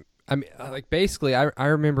 I mean, like basically, I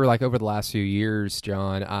remember like over the last few years,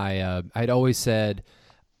 John, I'd always said,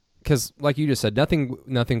 because like you just said,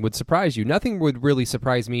 nothing would surprise you. Nothing would really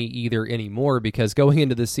surprise me either anymore, because going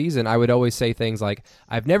into the season, I would always say things like,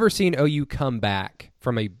 I've never seen OU come back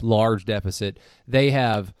from a large deficit. They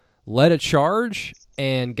have led a charge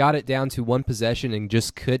and got it down to one possession and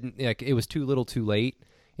just couldn't, like, it was too little too late.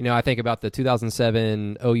 I think about the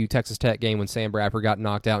 2007 OU Texas Tech game when Sam Bradford got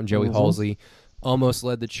knocked out and Joey Halsey almost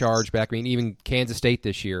led the charge back. I mean, even Kansas State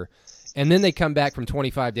this year. And then they come back from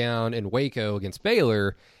 25 down in Waco against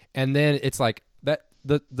Baylor. And then it's like that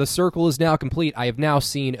the circle is now complete. I have now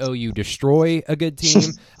seen OU destroy a good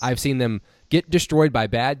team. I've seen them get destroyed by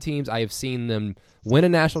bad teams. I have seen them win a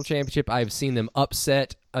national championship. I have seen them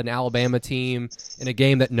upset an Alabama team in a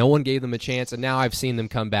game that no one gave them a chance. And now I've seen them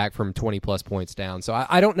come back from 20-plus points down. So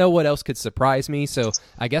I don't know what else could surprise me. So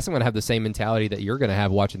I guess I'm going to have the same mentality that you're going to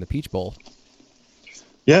have watching the Peach Bowl.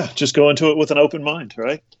 Yeah, just go into it with an open mind,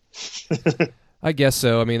 right? I guess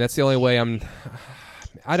so. I mean, that's the only way I'm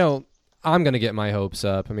going to get my hopes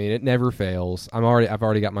up. I mean, it never fails. I've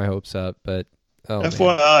already got my hopes up, but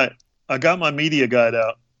FYI, man. I got my media guide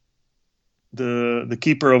out. The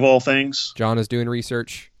keeper of all things. John is doing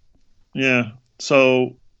research. Yeah.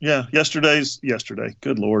 So, yesterday.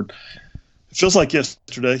 Good Lord. It feels like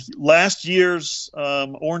yesterday. Last year's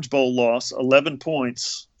Orange Bowl loss, 11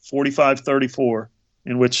 points, 45-34,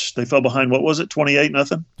 in which they fell behind, what was it,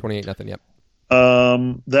 28-0? 28-0, yep.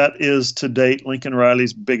 That is, to date, Lincoln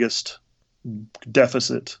Riley's biggest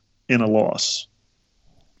deficit in a loss.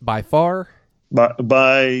 By far?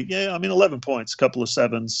 By 11 points, a couple of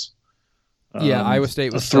sevens. Iowa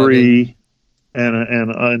State was 3,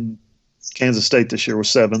 and Kansas State this year was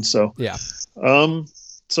 7. So yeah.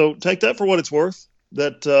 So take that for what it's worth.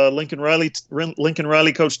 That Lincoln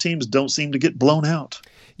Riley coach teams don't seem to get blown out.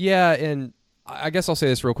 Yeah, and I guess I'll say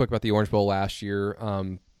this real quick about the Orange Bowl last year,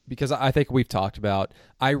 because I think we've talked about.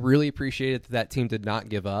 I really appreciated that team did not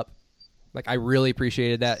give up. Like, I really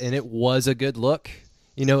appreciated that, and it was a good look.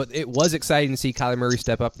 It was exciting to see Kyler Murray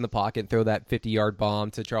step up in the pocket and throw that 50-yard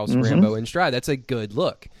bomb to Charles Rambo in stride. That's a good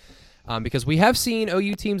look. Because we have seen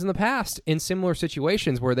OU teams in the past in similar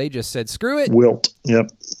situations where they just said, screw it. Wilt,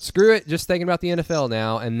 yep. Screw it, just thinking about the NFL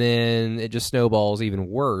now, and then it just snowballs even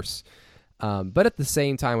worse. But at the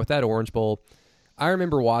same time, with that Orange Bowl, I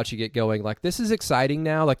remember watching it going, like, this is exciting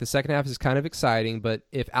now. Like, the second half is kind of exciting, but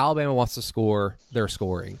if Alabama wants to score, they're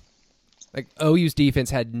scoring. Like, OU's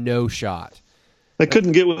defense had no shot. They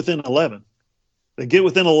couldn't get within 11. They get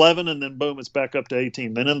within 11, and then boom, it's back up to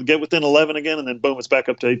 18. Then they get within 11 again, and then boom, it's back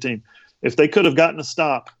up to 18. If they could have gotten a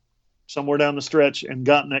stop somewhere down the stretch and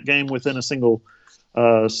gotten that game within a single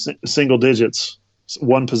digits,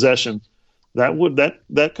 one possession,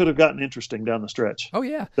 that could have gotten interesting down the stretch. Oh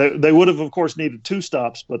yeah, they would have, of course, needed 2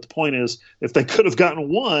 stops. But the point is, if they could have gotten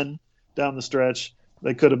 1 down the stretch,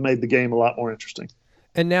 they could have made the game a lot more interesting.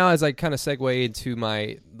 And now, as I kind of segue into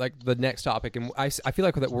the next topic, and I feel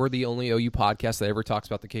like that we're the only OU podcast that ever talks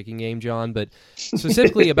about the kicking game, John, but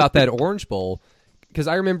specifically about that Orange Bowl, because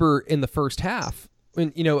I remember in the first half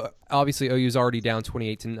when obviously OU's already down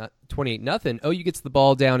 28-0. OU gets the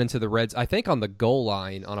ball down into the Reds, I think on the goal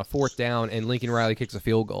line on a 4th down, and Lincoln Riley kicks a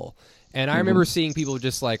field goal. And I remember seeing people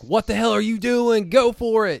just like, "What the hell are you doing? Go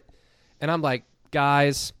for it!" And I'm like,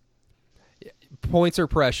 guys, points are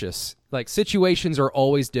precious. Like, situations are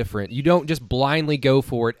always different. You don't just blindly go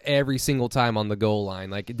for it every single time on the goal line.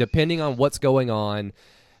 Like, depending on what's going on,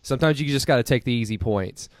 sometimes you just got to take the easy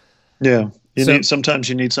points. Yeah. Sometimes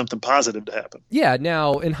you need something positive to happen. Yeah.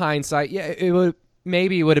 Now, in hindsight, it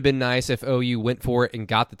would have been nice if OU went for it and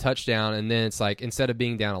got the touchdown, and then it's like, instead of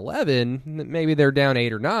being down 11, maybe they're down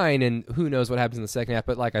 8 or 9, and who knows what happens in the second half.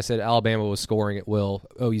 But like I said, Alabama was scoring at will.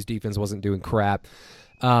 OU's defense wasn't doing crap.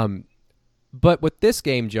 But with this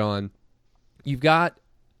game, John, you've got,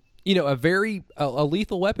 a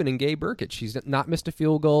lethal weapon in Gabe Burkett. He's not missed a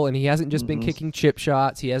field goal, and he hasn't just been kicking chip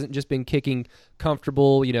shots. He hasn't just been kicking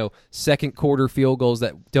comfortable, second quarter field goals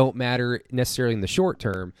that don't matter necessarily in the short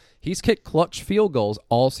term. He's kicked clutch field goals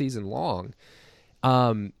all season long.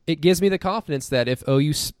 It gives me the confidence that if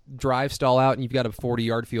OU drive stall out and you've got a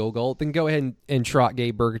 40-yard field goal, then go ahead and trot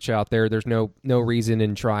Gabe Burkett out there. There's no reason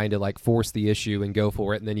in trying to force the issue and go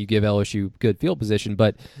for it, and then you give LSU good field position.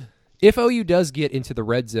 But if OU does get into the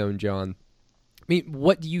red zone, John, I mean,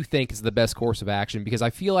 what do you think is the best course of action? Because I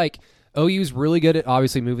feel like OU's really good at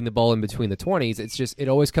obviously moving the ball in between the 20s. It's just, it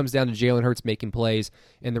always comes down to Jalen Hurts making plays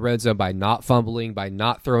in the red zone by not fumbling, by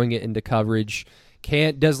not throwing it into coverage.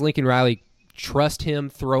 Does Lincoln Riley trust him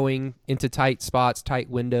throwing into tight spots, tight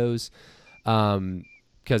windows?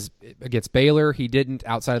 Because against Baylor, he didn't,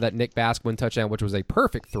 outside of that Nick Basquin touchdown, which was a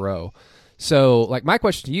perfect throw. So, my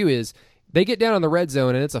question to you is, they get down on the red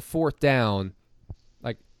zone and it's a 4th down.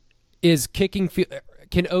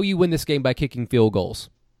 Can OU win this game by kicking field goals?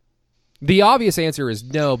 The obvious answer is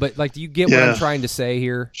no, but do you get what I'm trying to say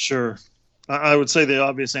here? Sure. I would say the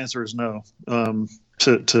obvious answer is no.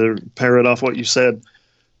 To parrot off what you said,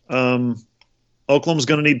 Oklahoma's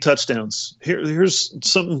going to need touchdowns. Here's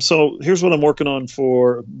something. So here's what I'm working on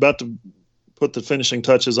about to put the finishing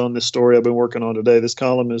touches on this story I've been working on today. This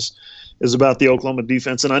column is about the Oklahoma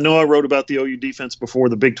defense. And I know I wrote about the OU defense before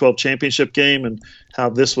the Big 12 championship game and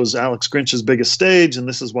how this was Alex Grinch's biggest stage and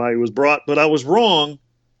this is why he was brought. But I was wrong.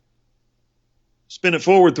 Spin it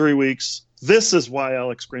forward 3 weeks. This is why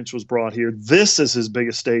Alex Grinch was brought here. This is his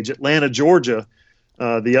biggest stage. Atlanta, Georgia,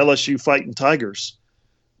 the LSU Fighting Tigers.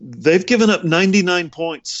 They've given up 99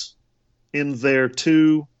 points in their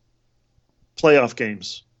 2 playoff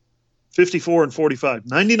games. 54 and 45.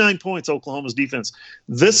 99 points, Oklahoma's defense.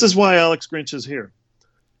 This is why Alex Grinch is here.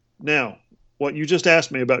 Now, what you just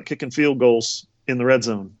asked me about kicking field goals in the red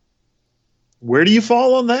zone, where do you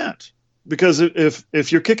fall on that? Because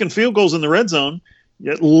if you're kicking field goals in the red zone,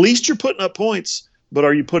 at least you're putting up points, but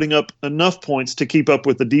are you putting up enough points to keep up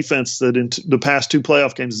with the defense that in the past 2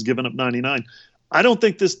 playoff games has given up 99? I don't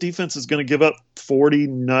think this defense is going to give up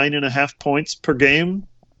 49.5 points per game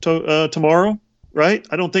tomorrow. Right?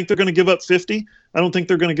 I don't think they're going to give up 50. I don't think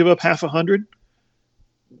they're going to give up half 100.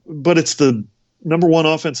 But it's the number 1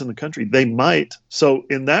 offense in the country. They might. So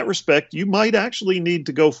in that respect, you might actually need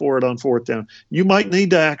to go for it on 4th down. You might need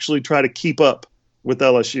to actually try to keep up with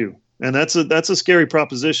LSU. And that's a scary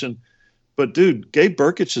proposition. But dude, Gabe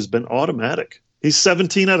Burkett has been automatic. He's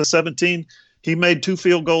 17 out of 17. He made 2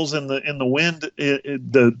 field goals in the wind,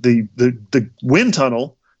 the wind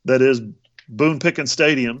tunnel that is Boone Pickens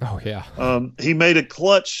Stadium. Oh yeah. He made a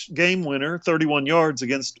clutch game winner, 31 yards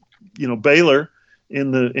against Baylor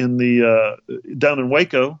in the down in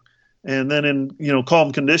Waco, and then in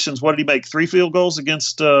calm conditions, what did he make? 3 field goals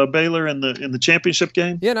against Baylor in the championship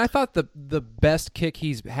game. Yeah, and I thought the best kick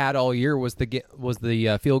he's had all year was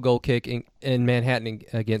the field goal kick in Manhattan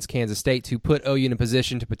against Kansas State to put OU in a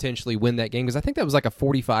position to potentially win that game, because I think that was like a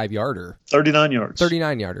 45-yarder. 39 yards.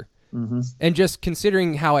 39-yarder. Mm-hmm. And just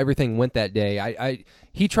considering how everything went that day,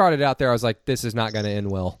 he trotted out there. I was like, this is not going to end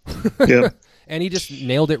well. Yeah. And he just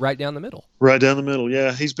nailed it right down the middle. Right down the middle,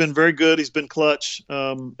 yeah. He's been very good. He's been clutch.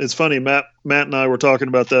 It's funny, Matt and I were talking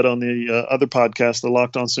about that on the other podcast, the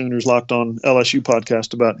Locked On Sooners, Locked On LSU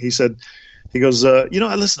podcast he goes, I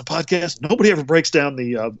listen to podcasts. Nobody ever breaks down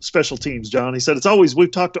the special teams, John. He said,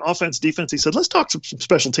 we've talked to offense, defense. He said, let's talk some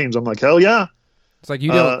special teams. I'm like, hell yeah. It's like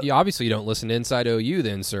you obviously don't listen to Inside OU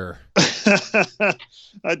then, sir.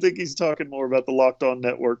 I think he's talking more about the Locked On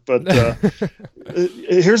Network. But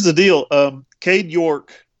here's the deal. Cade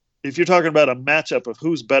York, if you're talking about a matchup of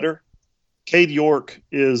who's better, Cade York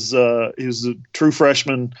is a true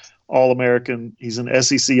freshman All-American. He's an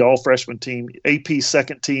SEC All-Freshman team, AP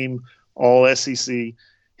second team All-SEC.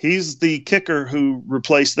 He's the kicker who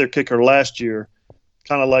replaced their kicker last year,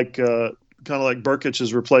 kind of like Burkett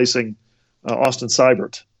is replacing Austin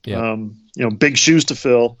Seibert. Yeah. Big shoes to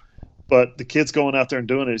fill, but the kid's going out there and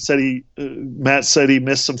doing it. Matt said he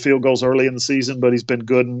missed some field goals early in the season, but he's been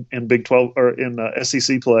good in Big 12 or in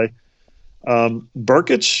SEC play.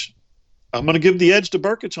 Burkett, I'm going to give the edge to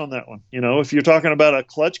Burkich on that one. You know, if you're talking about a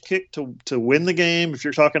clutch kick to win the game, if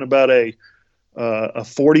you're talking about a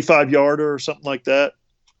 45-yarder or something like that,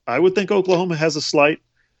 I would think Oklahoma has a slight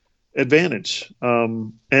advantage.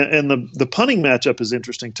 And the punting matchup is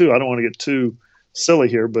interesting too. I don't want to get too silly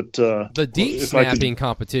here, but the deep snapping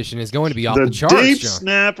competition is going to be off the charts. The deep John.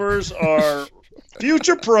 snappers are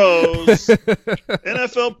future pros,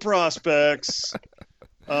 NFL prospects.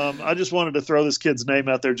 I just wanted to throw this kid's name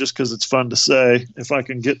out there just because it's fun to say. If I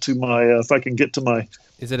can get to my,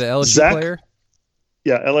 is it an LSU player?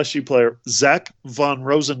 Yeah, LSU player Zach von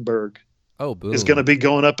Rosenberg. Oh, boom. Is going to be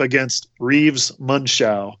going up against Reeves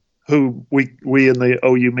Munschau, who we in the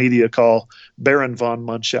OU media call Baron von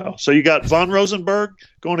Munschau. So you got von Rosenberg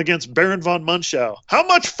going against Baron von Munschau. How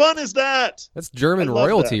much fun is that? That's German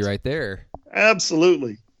royalty right there.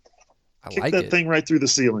 Absolutely. Kick that thing right through the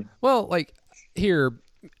ceiling. Well, like here,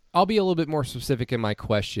 I'll be a little bit more specific in my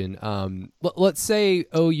question. Let's say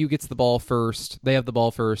OU gets the ball first. They have the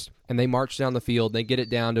ball first, and they march down the field. They get it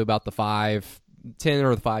down to about the 10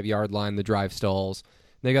 or the 5-yard line. The drive stalls.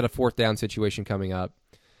 They got a 4th down situation coming up.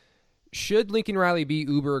 Should Lincoln Riley be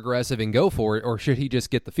uber aggressive and go for it, or should he just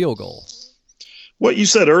get the field goal? What you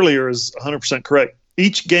said earlier is 100% correct.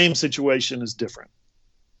 Each game situation is different.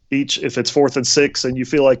 If it's 4th and 6 and you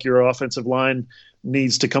feel like your offensive line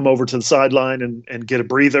needs to come over to the sideline and get a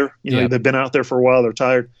breather, they've been out there for a while, they're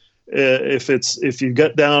tired. If you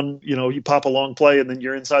get down, you pop a long play and then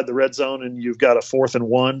you're inside the red zone and you've got a 4th and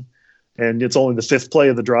 1 and it's only the 5th play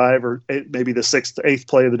of the drive or maybe the 6th, 8th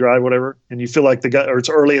play of the drive, whatever, and you feel like it's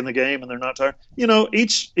early in the game and they're not tired.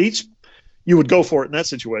 Each you would go for it in that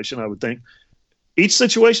situation, I would think. Each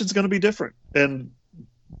situation is going to be different. And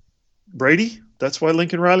Brady, that's why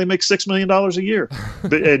Lincoln Riley makes $6 million a year.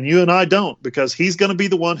 And you and I don't, because he's going to be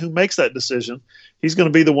the one who makes that decision. He's going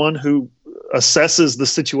to be the one who assesses the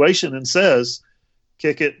situation and says,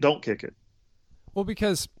 kick it, don't kick it. Well,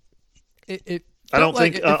 because I don't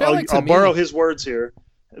think I'll borrow his words here.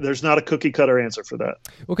 There's not a cookie cutter answer for that.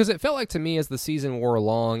 Well, because it felt like to me as the season wore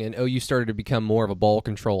along and OU started to become more of a ball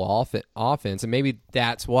control offense, and maybe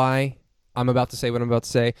that's why I'm about to say what I'm about to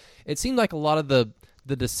say. It seemed like a lot of the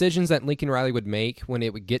decisions that Lincoln Riley would make when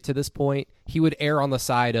it would get to this point, he would err on the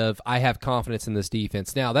side of, I have confidence in this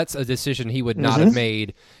defense. Now, that's a decision he would not have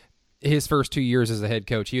made his first 2 years as a head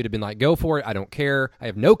coach. He would have been like, go for it. I don't care. I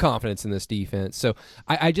have no confidence in this defense. So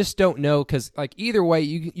I just don't know, because like either way,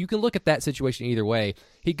 you can look at that situation either way.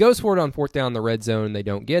 He goes for it on 4th down in the red zone. They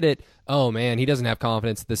don't get it. Oh, man, he doesn't have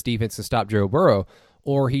confidence that this defense can stop Joe Burrow.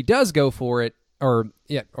 Or he does go for it, or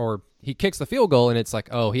he kicks the field goal, and it's like,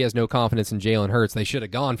 oh, he has no confidence in Jalen Hurts. They should have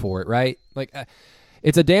gone for it, right? Like,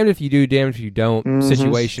 it's a damned if you do, damned if you don't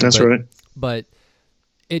situation. That's right. But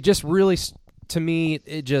it just really, to me,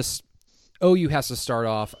 OU has to start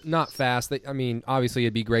off not fast. Obviously,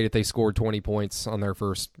 it'd be great if they scored 21 points on their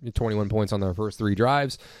first 3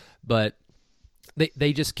 drives, but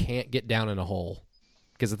they just can't get down in a hole.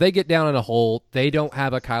 Because if they get down in a hole, they don't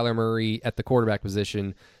have a Kyler Murray at the quarterback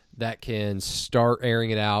position that can start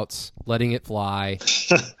airing it out, letting it fly,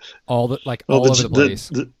 all over the place.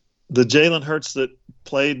 The Jalen Hurts that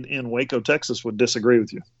played in Waco, Texas, would disagree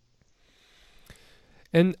with you.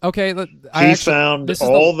 And okay, he found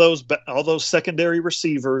all those secondary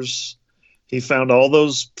receivers. He found all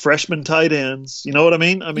those freshman tight ends. You know what I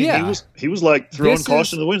mean? Yeah. he was like throwing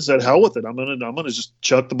caution to the wind. Said, "Hell with it! I'm gonna just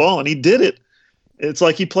chuck the ball," and he did it. It's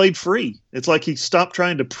like he played free. It's like he stopped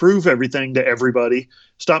trying to prove everything to everybody.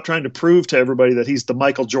 Stopped trying to prove to everybody that he's the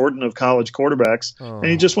Michael Jordan of college quarterbacks, and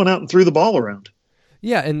he just went out and threw the ball around.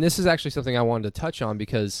 Yeah, and this is actually something I wanted to touch on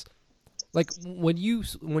because, like, when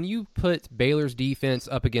you put Baylor's defense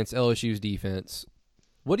up against LSU's defense,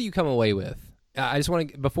 what do you come away with? I just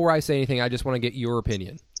want to, before I say anything, I just want to get your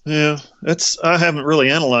opinion. Yeah, I haven't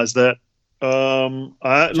really analyzed that.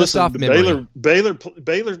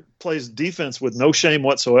 Baylor plays defense with no shame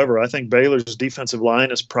whatsoever. I think Baylor's defensive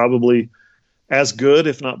line is probably as good,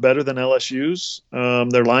 if not better, than LSU's.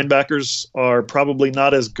 Their linebackers are probably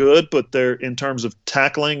not as good, but they're, in terms of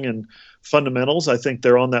tackling and fundamentals, I think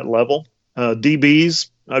they're on that level. DBs,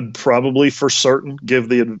 I'd probably for certain give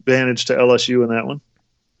the advantage to LSU in that one.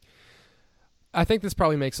 I think this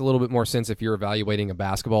probably makes a little bit more sense if you're evaluating a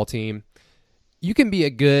basketball team. You can be a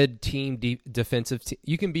good defensive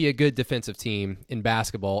team in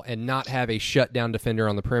basketball and not have a shutdown defender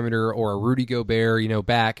on the perimeter or a Rudy Gobert,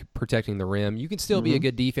 back protecting the rim. You can still be a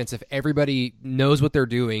good defense if everybody knows what they're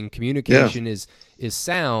doing. Communication is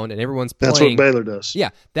sound and everyone's playing. That's what Baylor does. Yeah,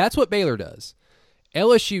 that's what Baylor does.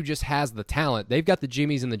 LSU just has the talent. They've got the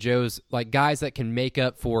Jimmies and the Joes, like guys that can make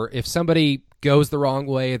up for if somebody goes the wrong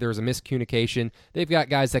way, there's a miscommunication. They've got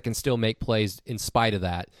guys that can still make plays in spite of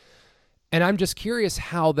that. And I'm just curious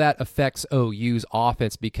how that affects OU's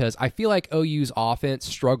offense, because I feel like OU's offense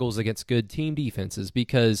struggles against good team defenses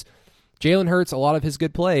because Jalen Hurts, a lot of his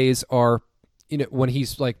good plays are, when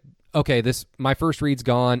he's like, okay, my first read's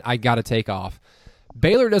gone, I got to take off.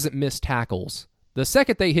 Baylor doesn't miss tackles. The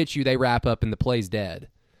second they hit you, they wrap up and the play's dead.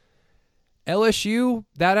 LSU,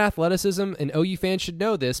 that athleticism, and OU fans should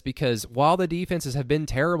know this because while the defenses have been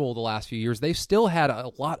terrible the last few years, they've still had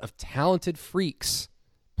a lot of talented freaks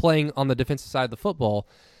playing on the defensive side of the football.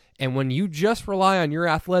 And when you just rely on your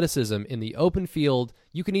athleticism in the open field,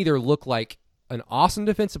 you can either look like an awesome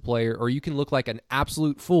defensive player or you can look like an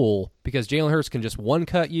absolute fool because Jalen Hurts can just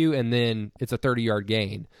one-cut you and then it's a 30-yard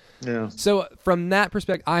gain. Yeah. So from that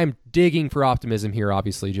perspective, I'm digging for optimism here,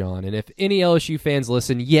 obviously, John. And if any LSU fans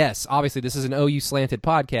listen, yes, obviously this is an OU slanted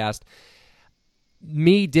podcast.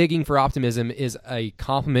 Me digging for optimism is a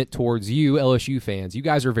compliment towards you, LSU fans. You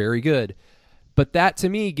guys are very good. But that, to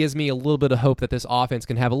me, gives me a little bit of hope that this offense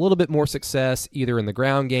can have a little bit more success either in the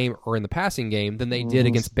ground game or in the passing game than they did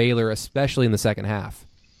against Baylor, especially in the second half.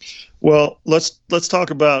 Well, let's talk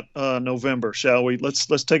about November, shall we? Let's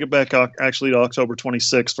take it back actually to October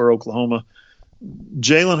 26th for Oklahoma.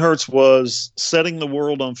 Jalen Hurts was setting the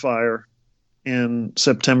world on fire in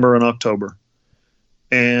September and October.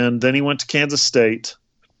 And then he went to Kansas State,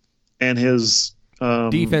 and his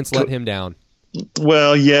defense let him down.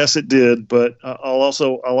 Well, yes, it did, but I'll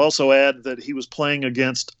also add that he was playing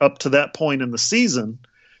against, up to that point in the season,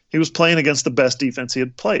 he was playing against the best defense he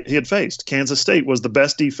had faced. Kansas State was the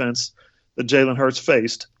best defense that Jalen Hurts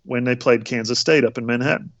faced when they played Kansas State up in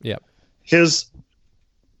Manhattan. Yep. His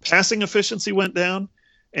passing efficiency went down,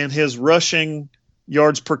 and his rushing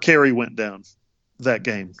yards per carry went down that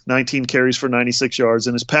game. 19 carries for 96 yards,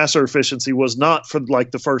 and his passer efficiency was not, for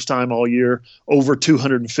like the first time all year, over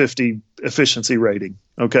 250 efficiency rating.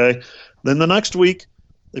 Okay. Then the next week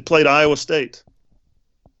they played Iowa State,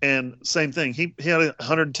 and same thing. He had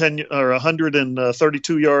 110 or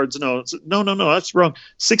 132 yards. No, that's wrong.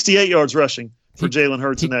 68 yards rushing for Jalen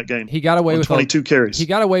Hurts in that game. He got away with 22 carries. He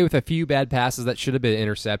got away with a few bad passes that should have been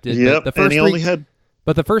intercepted. Yep,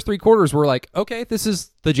 But the first three quarters were like, okay, this is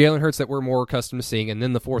the Jalen Hurts that we're more accustomed to seeing, and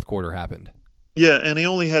then the fourth quarter happened. Yeah, and he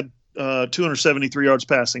only had 273 yards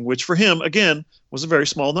passing, which for him, again, was a very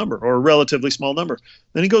small number, or a relatively small number.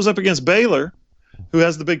 Then he goes up against Baylor, who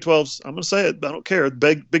has the Big 12's, I'm going to say it, I don't care,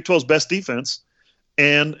 Big 12's best defense,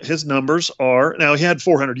 and his numbers are, now he had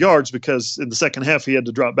 400 yards because in the second half he had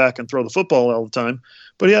to drop back and throw the football all the time,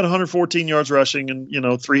 but he had 114 yards rushing and,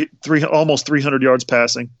 almost 300 yards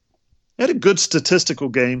passing. Had a good statistical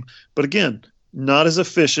game, but again, not as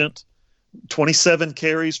efficient. 27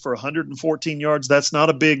 carries for 114 yards. That's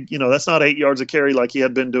not a big, that's not 8 yards a carry like he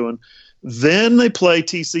had been doing. Then they play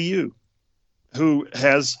TCU, who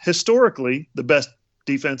has historically the best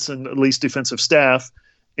defense and at least defensive staff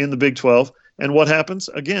in the Big 12. And what happens?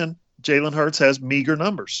 Again, Jalen Hurts has meager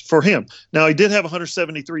numbers for him. Now, he did have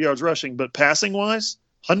 173 yards rushing, but passing-wise,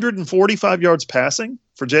 145 yards passing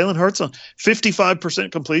for Jalen Hurts on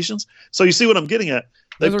 55% completions. So you see what I'm getting at.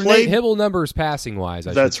 Those are Nate Hibble numbers passing-wise.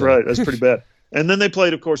 That's right. That's pretty bad. And then they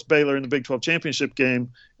played, of course, Baylor in the Big 12 championship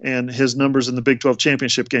game, and his numbers in the Big 12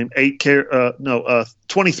 championship game: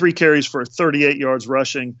 23 carries for 38 yards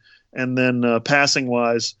rushing, and then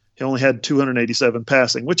passing-wise, he only had 287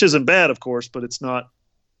 passing, which isn't bad, of course, but it's not,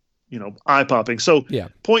 eye-popping. So,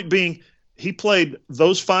 Point being, he played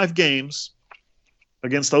those 5 games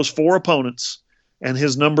against those 4 opponents, and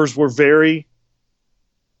his numbers were very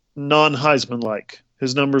non-Heisman-like.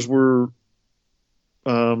 His numbers were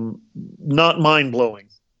not mind-blowing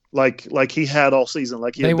like he had all season.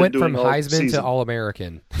 Like he they had went been doing from all Heisman season. to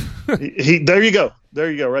All-American. There you go,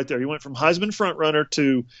 right there. He went from Heisman frontrunner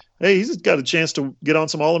to, hey, he's got a chance to get on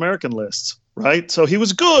some All-American lists, right? So he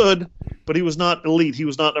was good, but he was not elite. He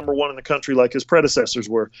was not number 1 in the country like his predecessors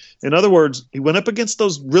were. In other words, he went up against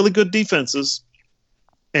those really good defenses,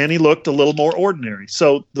 and he looked a little more ordinary.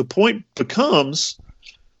 So the point becomes,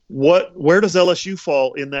 where does LSU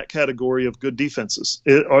fall in that category of good defenses?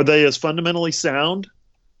 Are they as fundamentally sound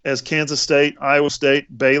as Kansas State, Iowa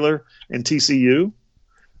State, Baylor, and TCU?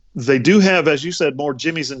 They do have, as you said, more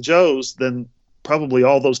Jimmies and Joes than probably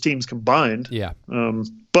all those teams combined. Yeah.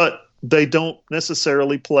 But they don't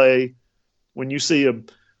necessarily play. When you see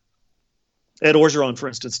Ed Orgeron, for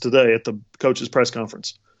instance, today at the coach's press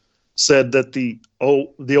conference, said that the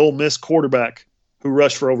Ole Miss quarterback who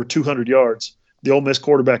rushed for over 200 yards, the Ole Miss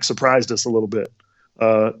quarterback surprised us a little bit.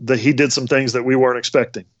 That he did some things that we weren't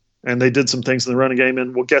expecting. and they did some things in the running game.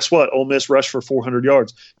 And well, guess what? Ole Miss rushed for 400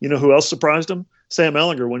 yards. You know who else surprised them? Sam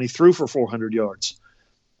Ehlinger when he threw for 400 yards.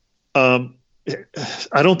 I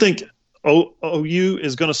don't think OU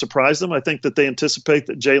is going to surprise them. I think that they anticipate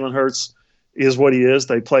that Jalen Hurts is what he is.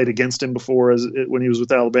 They played against him before when he was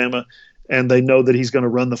with Alabama, and they know that he's going to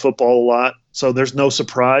run the football a lot. So there's no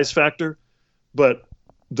surprise factor. But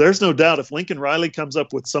there's no doubt if Lincoln Riley comes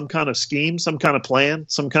up with some kind of scheme, some kind of plan,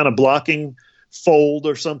 some kind of blocking fold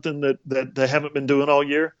or something that they haven't been doing all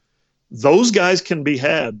year, those guys can be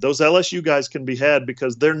had. Those LSU guys can be had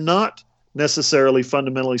because they're not necessarily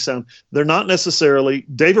fundamentally sound. They're not necessarily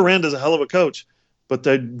 – Dave Aranda's a hell of a coach, but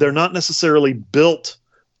they're not necessarily built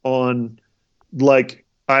on like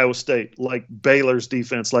Iowa State, like Baylor's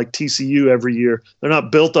defense, like TCU every year. They're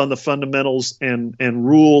not built on the fundamentals and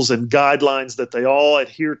rules and guidelines that they all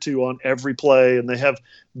adhere to on every play, and they have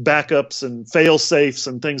backups and fail-safes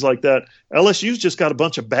and things like that. LSU's just got a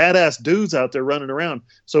bunch of badass dudes out there running around.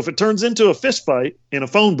 So if it turns into a fist fight in a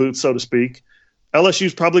phone booth, so to speak,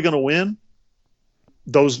 LSU's probably going to win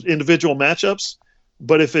those individual matchups.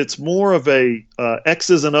 But if it's more of a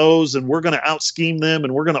X's and O's and we're going to out-scheme them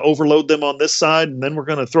and we're going to overload them on this side and then we're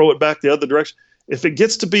going to throw it back the other direction, if it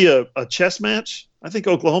gets to be a chess match, I think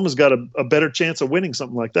Oklahoma's got a better chance of winning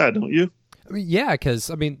something like that, don't you? I mean, yeah, because,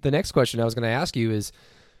 the next question I was going to ask you is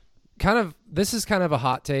this is kind of a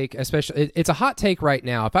hot take, especially it's a hot take right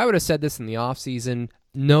now. If I would have said this in the offseason,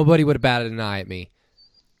 nobody would have batted an eye at me.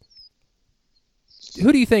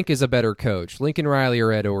 Who do you think is a better coach, Lincoln Riley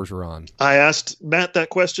or Ed Orgeron? I asked Matt that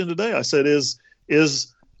question today. I said, is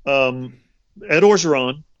Ed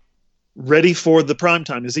Orgeron ready for the prime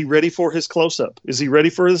time? Is he ready for his close-up? Is he ready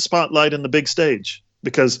for his spotlight in the big stage?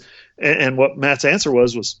 Because, and what Matt's answer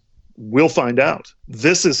was, we'll find out.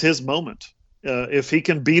 This is his moment. If he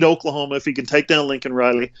can beat Oklahoma, if he can take down Lincoln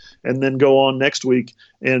Riley, and then go on next week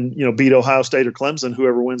and beat Ohio State or Clemson,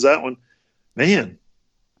 whoever wins that one, man,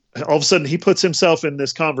 all of a sudden he puts himself in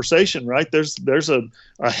this conversation, right? There's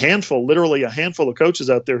a handful, literally a handful of coaches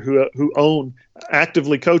out there who own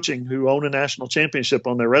actively coaching, who own a national championship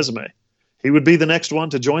on their resume. He would be the next one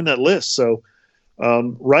to join that list. So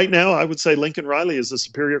right now I would say Lincoln Riley is the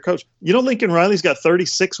superior coach. Lincoln Riley's got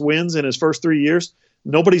 36 wins in his first 3 years.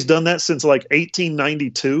 Nobody's done that since like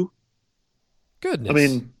 1892. Goodness. I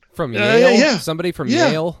mean, from Yale? Yeah. Somebody from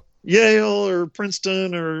Yale? Yale or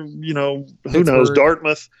Princeton or, who Pittsburgh. knows,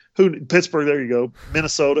 Dartmouth, Pittsburgh, there you go,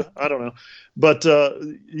 Minnesota, I don't know. But,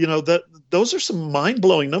 those are some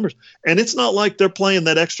mind-blowing numbers. And it's not like they're playing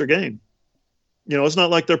that extra game. It's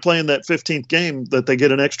not like they're playing that 15th game that they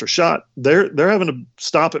get an extra shot. They're having to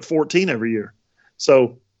stop at 14 every year.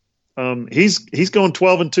 So he's going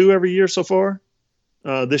 12-2 every year so far.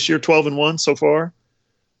 This year, 12-1 so far.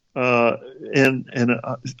 I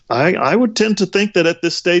would tend to think that at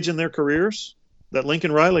this stage in their careers, that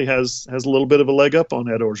Lincoln Riley has a little bit of a leg up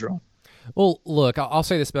on Ed Orgeron. Well, look, I'll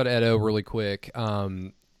say this about Ed O really quick.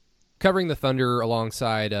 Covering the Thunder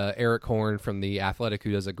alongside Eric Horn from The Athletic,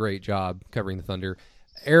 who does a great job covering the Thunder.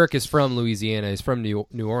 Eric is from Louisiana. He's from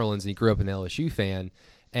New Orleans, and he grew up an LSU fan.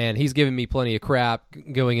 And he's given me plenty of crap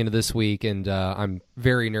going into this week, and I'm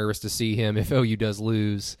very nervous to see him if OU does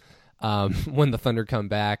lose when the Thunder come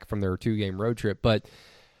back from their 2-game road trip. But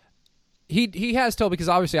he has told, because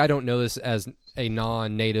obviously I don't know this as a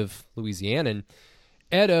non-native Louisianan,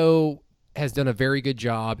 Ed O has done a very good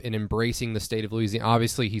job in embracing the state of Louisiana.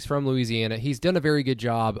 Obviously, he's from Louisiana. He's done a very good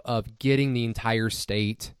job of getting the entire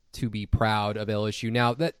state to be proud of LSU.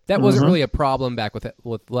 Now, that wasn't really a problem back with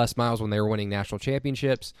Les Miles when they were winning national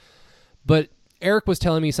championships. But Eric was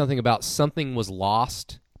telling me something about something was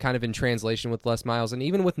lost kind of in translation with Les Miles, and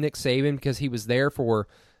even with Nick Saban, because he was there for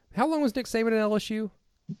 – how long was Nick Saban at LSU?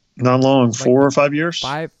 Not long, 4 or 5 years.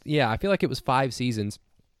 5, yeah, I feel like it was 5 seasons.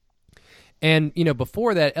 And,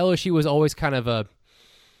 before that, LSU was always kind of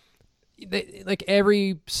like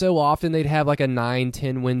every so often they'd have like a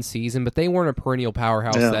 9-10 win season, but they weren't a perennial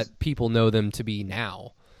powerhouse that people know them to be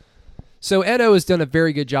now. So Ed O has done a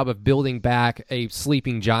very good job of building back a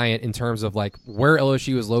sleeping giant in terms of like where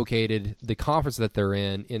LSU is located, the conference that they're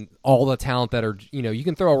in all the talent that are, you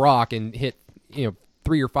can throw a rock and hit,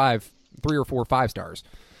 3 or 4 5-stars.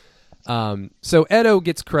 So Ed O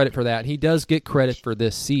gets credit for that. He does get credit for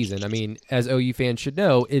this season. I mean, as OU fans should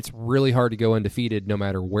know, it's really hard to go undefeated no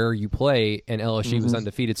matter where you play, and LSU was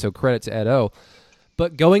undefeated, so credit to Ed O.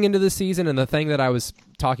 But going into the season, and the thing that I was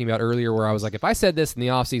talking about earlier where I was like, if I said this in the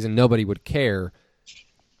offseason, nobody would care.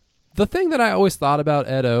 The thing that I always thought about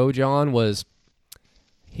Ed O, John, was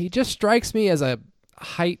he just strikes me as a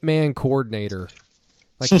hype man coordinator.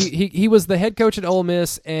 Like he was the head coach at Ole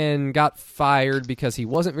Miss and got fired because he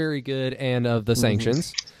wasn't very good and of the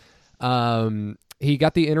sanctions. He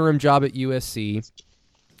got the interim job at USC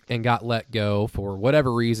and got let go for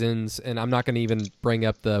whatever reasons. And I'm not going to even bring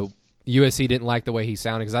up the USC didn't like the way he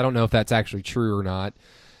sounded because I don't know if that's actually true or not.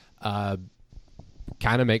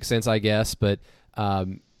 Kind of makes sense, I guess. But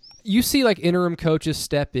you see like interim coaches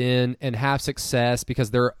step in and have success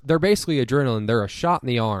because they're basically adrenaline. They're a shot in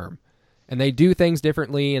the arm. And they do things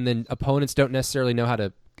differently, and then opponents don't necessarily know how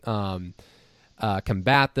to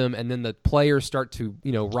combat them, and then the players start to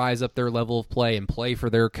rise up their level of play and play for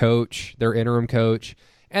their coach, their interim coach,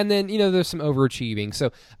 and then there's some overachieving.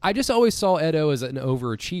 So I just always saw Edo as an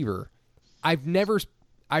overachiever. I've never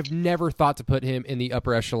thought to put him in the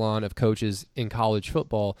upper echelon of coaches in college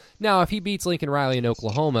football. Now, if he beats Lincoln Riley in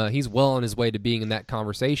Oklahoma, he's well on his way to being in that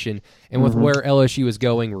conversation, and with where LSU is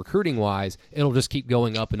going recruiting-wise, it'll just keep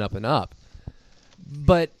going up and up and up.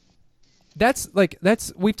 But that's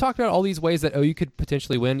we've talked about all these ways that OU could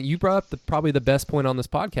potentially win. You brought up probably the best point on this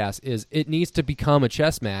podcast is it needs to become a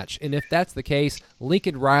chess match. And if that's the case,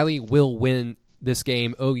 Lincoln Riley will win this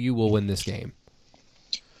game. OU will win this game.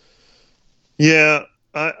 Yeah,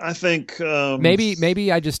 I think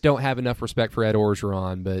maybe I just don't have enough respect for Ed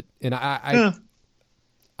Orgeron, but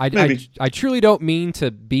I truly don't mean to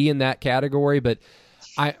be in that category, but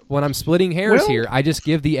when I'm splitting hairs here, I just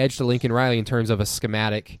give the edge to Lincoln Riley in terms of a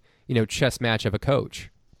schematic, chess match of a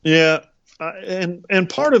coach. Yeah, and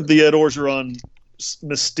part of the Ed Orgeron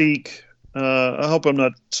mystique, I hope I'm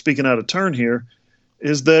not speaking out of turn here,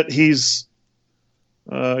 is that he's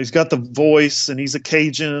got the voice, and he's a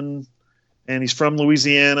Cajun, and he's from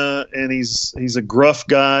Louisiana, and he's a gruff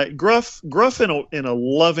guy, gruff in a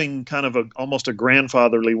loving kind of almost a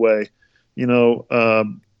grandfatherly way,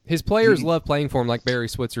 His players love playing for him like Barry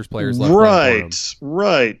Switzer's players love playing for him.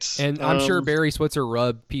 Right. And I'm sure Barry Switzer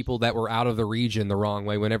rubbed people that were out of the region the wrong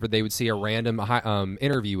way whenever they would see a random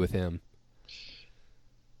interview with him.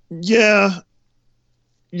 Yeah.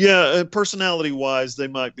 Yeah, personality-wise, they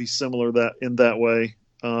might be similar in that way.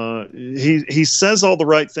 He says all the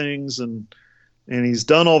right things and he's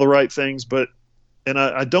done all the right things, but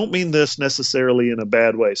I don't mean this necessarily in a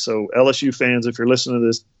bad way. So LSU fans, if you're listening to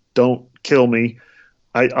this, don't kill me.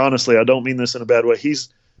 I don't mean this in a bad way. He's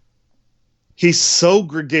so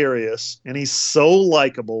gregarious and he's so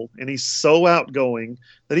likable and he's so outgoing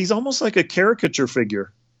that he's almost like a caricature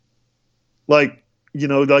figure. Like you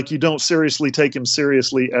don't seriously take him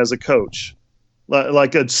seriously as a coach,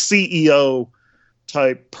 like a CEO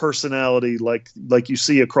type personality, like you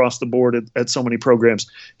see across the board at so many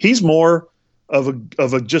programs. He's more of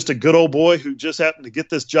a just a good old boy who just happened to get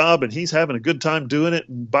this job and he's having a good time doing it.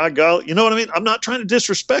 And by golly, you know what I mean? I'm not trying to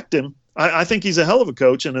disrespect him. I think he's a hell of a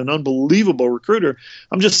coach and an unbelievable recruiter.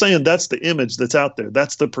 I'm just saying that's the image that's out there.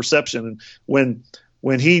 That's the perception. And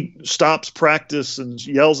when he stops practice and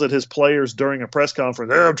yells at his players during a press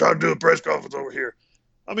conference, hey, I'm trying to do a press conference over here.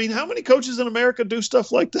 I mean, how many coaches in America do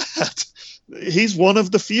stuff like that? He's one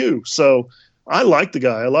of the few. So I like the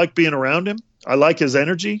guy. I like being around him. I like his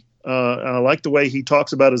energy. And I like the way he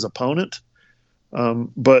talks about his opponent.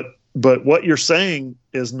 But what you're saying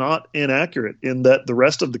is not inaccurate in that the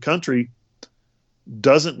rest of the country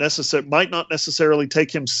might not necessarily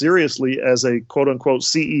take him seriously as a quote unquote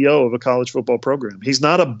CEO of a college football program. He's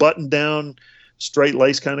not a button down, straight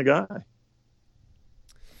laced kind of guy.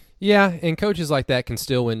 Yeah. And coaches like that can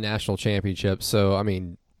still win national championships. So, I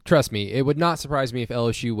mean, trust me, it would not surprise me if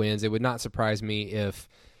LSU wins. It would not surprise me if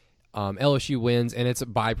LSU wins, and it's a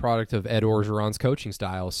byproduct of Ed Orgeron's coaching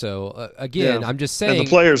style. So, again, I'm just saying. And the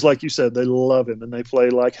players, like you said, they love him, and they play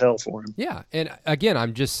like hell for him. Yeah, and again,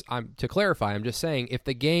 to clarify, I'm just saying, if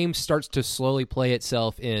the game starts to slowly play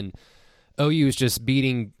itself in OU is just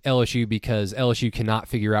beating LSU because LSU cannot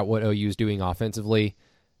figure out what OU is doing offensively,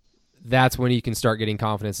 that's when you can start getting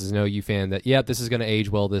confidence as an OU fan that, this is going to age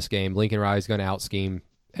well this game. Lincoln Riley's going to out-scheme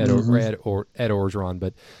Ed Orgeron.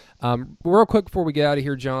 But real quick before we get out of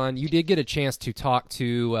here, John, you did get a chance to talk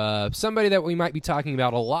to somebody that we might be talking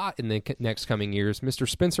about a lot in the next coming years, Mr.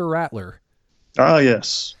 Spencer Rattler. Ah,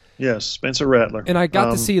 yes. Yes, Spencer Rattler. And I got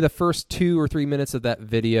to see the first 2 or 3 minutes of that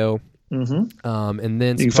video. Mm-hmm. And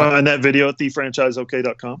then you can find that video at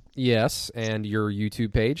thefranchiseok.com. Yes, and your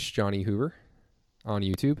YouTube page, Johnny Hoover, on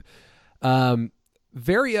YouTube.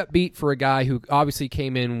 Very upbeat for a guy who obviously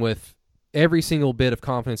came in with every single bit of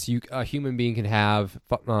confidence a human being can have.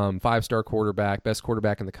 5-star quarterback, best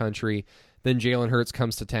quarterback in the country. Then Jalen Hurts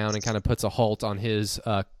comes to town and kind of puts a halt on his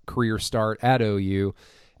career start at OU.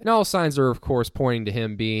 And all signs are, of course, pointing to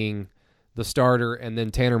him being the starter, and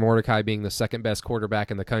then Tanner Mordecai being the second best quarterback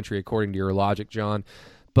in the country, according to your logic, John.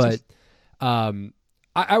 But I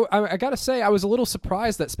got to say, I was a little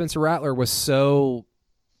surprised that Spencer Rattler was so...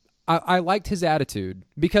 I liked his attitude,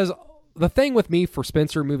 because the thing with me for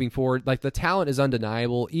Spencer moving forward, like the talent is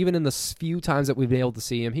undeniable. Even in the few times that we've been able to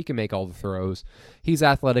see him, he can make all the throws. He's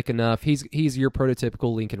athletic enough. He's your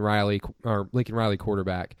prototypical Lincoln Riley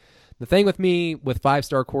quarterback. The thing with me with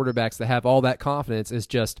 5-star quarterbacks that have all that confidence is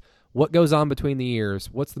just what goes on between the ears.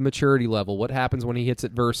 What's the maturity level? What happens when he hits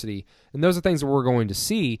adversity? And those are things that we're going to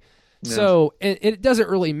see. Yeah. So it doesn't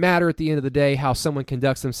really matter at the end of the day how someone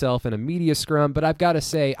conducts himself in a media scrum, but I've got to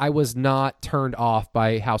say I was not turned off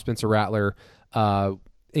by how Spencer Rattler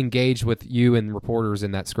engaged with you and reporters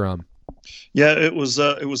in that scrum. Yeah, it was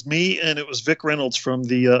me and it was Vic Reynolds from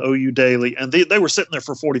the OU Daily, and they were sitting there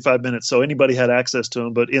for 45 minutes, so anybody had access to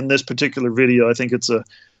them. But in this particular video, I think it's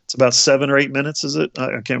about 7 or 8 minutes, is it?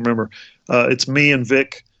 I can't remember. It's me and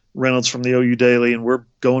Vic Reynolds from the OU Daily, and we're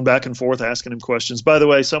going back and forth asking him questions. By the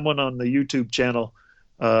way, someone on the YouTube channel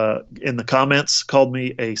in the comments called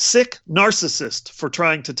me a sick narcissist for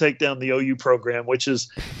trying to take down the OU program, which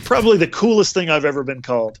is probably the coolest thing I've ever been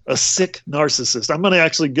called, a sick narcissist. I'm going to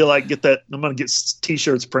actually get that. I'm going to get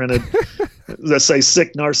T-shirts printed that say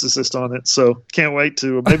sick narcissist on it. So can't wait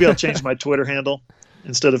to, maybe I'll change my Twitter handle.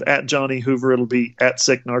 Instead of at Johnny Hoover, it'll be at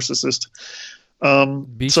sick narcissist.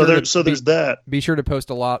 There's that. Be sure to post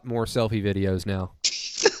a lot more selfie videos now.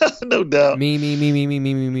 No doubt. Me.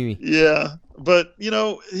 Yeah. But,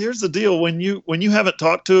 here's the deal. When you haven't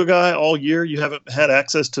talked to a guy all year, you haven't had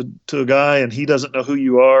access to a guy and he doesn't know who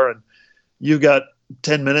you are, and you've got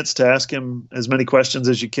 10 minutes to ask him as many questions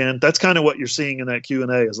as you can. That's kind of what you're seeing in that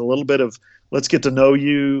Q&A is a little bit of let's get to know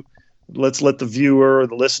you. Let's let the viewer or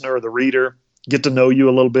the listener or the reader get to know you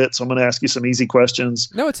a little bit. So I'm going to ask you some easy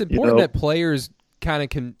questions. No, it's important that players kind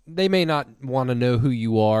of they may not want to know who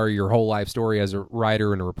you are, your whole life story as a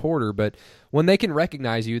writer and a reporter, but when they can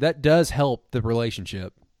recognize you, that does help the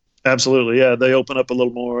relationship. Absolutely. Yeah. They open up a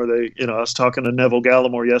little more. I was talking to Neville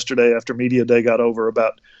Gallimore yesterday after media day got over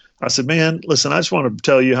I said, man, listen, I just want to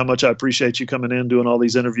tell you how much I appreciate you coming in, doing all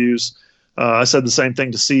these interviews. I said the same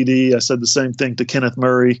thing to CD. I said the same thing to Kenneth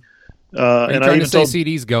Murray. Are you trying to say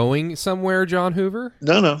CD's going somewhere, John Hoover?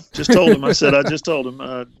 No, just told him. I just told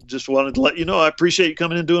him. Just wanted to let you know I appreciate you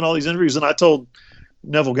coming in and doing all these interviews. And I told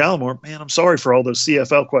Neville Gallimore, man, I'm sorry for all those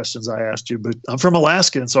CFL questions I asked you, but I'm from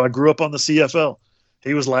Alaska, and so I grew up on the CFL.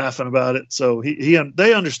 He was laughing about it. So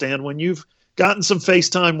they understand when you've gotten some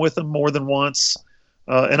FaceTime with them more than once.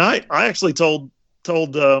 And I actually told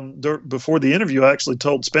before the interview, I actually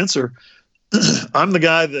told Spencer, I'm the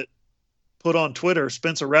guy that put on Twitter,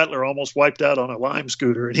 Spencer Rattler almost wiped out on a Lime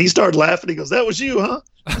scooter. And he started laughing. He goes, that was you, huh?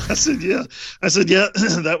 I said, yeah.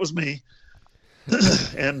 That was me.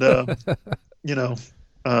 And,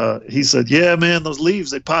 he said, yeah, man, those leaves,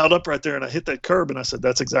 they piled up right there. And I hit that curb. And I said,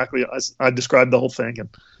 that's exactly, I described the whole thing.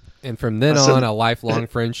 And from then on, a lifelong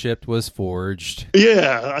friendship was forged.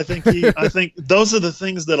 Yeah. I think those are the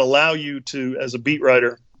things that allow you to, as a beat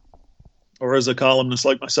writer or as a columnist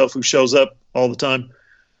like myself, who shows up all the time,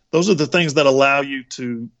 those are the things that allow you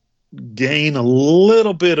to gain a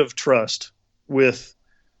little bit of trust with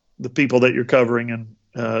the people that you're covering. And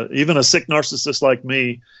even a sick narcissist like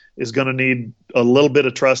me is going to need a little bit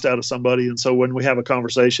of trust out of somebody. And so when we have a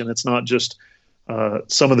conversation, it's not just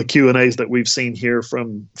some of the Q&As that we've seen here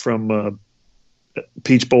from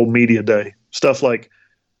Peach Bowl Media Day. Stuff like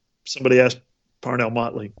somebody asked Parnell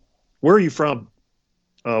Motley, where are you from?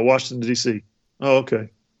 Washington, D.C. Oh, okay.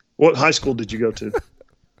 What high school did you go to?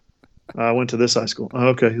 I went to this high school. Oh,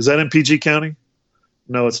 okay. Is that in PG County?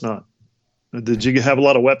 No, it's not. Did you have a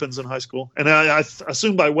lot of weapons in high school? And I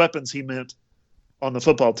assume by weapons he meant on the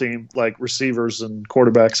football team, like receivers and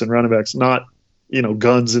quarterbacks and running backs, not,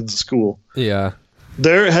 guns in school. Yeah.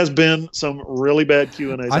 There has been some really bad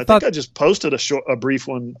Q&As. I think I just posted a brief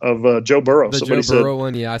one of Joe Burrow. The Somebody Joe Burrow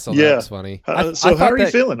one, yeah, I saw that. That was funny. So how are you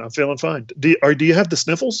feeling? I'm feeling fine. Do you have the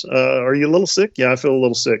sniffles? Are you a little sick? Yeah, I feel a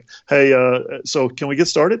little sick. Hey, so can we get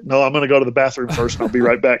started? No, I'm going to go to the bathroom first, and I'll be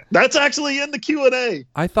right back. That's actually in the Q&A.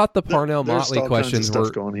 I thought the Parnell Motley questions were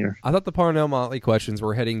going here. I thought the Parnell Motley questions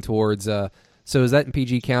were heading towards. So is that in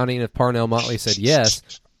PG County? And if Parnell Motley said yes.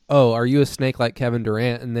 Oh, are you a snake like Kevin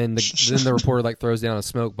Durant? And then the reporter throws down a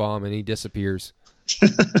smoke bomb and he disappears.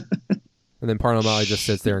 And then Parnell Motley just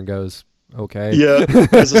sits there and goes, okay. Yeah,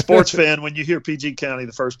 as a sports fan, when you hear PG County,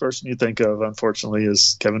 the first person you think of, unfortunately,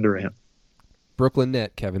 is Kevin Durant. Brooklyn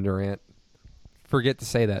Net, Kevin Durant. Forget to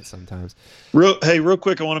say that sometimes. Real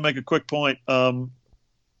quick, I want to make a quick point.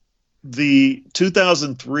 The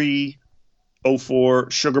 2003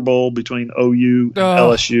 '04 Sugar Bowl between OU and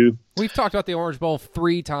LSU. We've talked about the Orange Bowl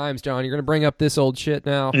 3 times, John. You're going to bring up this old shit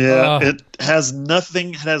now? Yeah, it has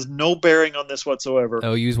no bearing on this whatsoever.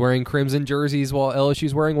 OU's wearing crimson jerseys while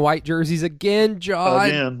LSU's wearing white jerseys again, John.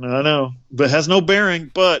 Again, I know. But it has no bearing,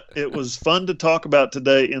 but it was fun to talk about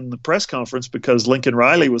today in the press conference because Lincoln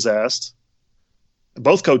Riley was asked.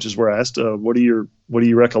 Both coaches were asked, what do you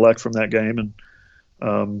recollect from that game? And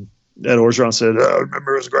Ed Orgeron said, I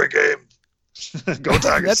remember it was a great game. Go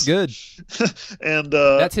Tigers. That's good. And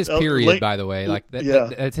that's his period, by the way. Like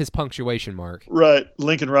that's his punctuation mark. Right.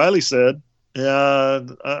 Lincoln Riley said, "Yeah,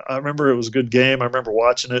 I remember it was a good game. I remember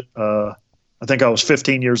watching it. I think I was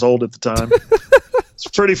 15 years old at the time. It's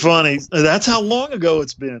pretty funny. That's how long ago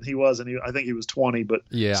it's been. He wasn't. I think he was 20, but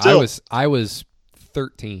yeah, still, I was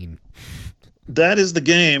 13. That is the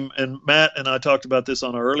game, and Matt and I talked about this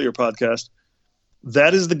on our earlier podcast.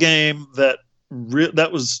 That is the game that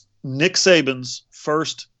was Nick Saban's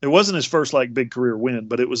first. It wasn't his first big career win,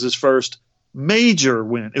 but it was his first major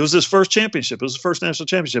win. It was his first championship. It was the first national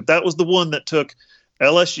championship. That was the one that took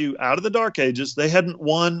LSU out of the dark ages. They hadn't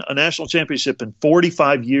won a national championship in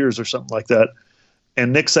 45 years or something like that.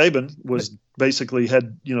 And Nick Saban was basically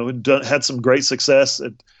had some great success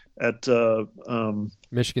at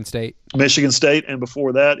Michigan State. And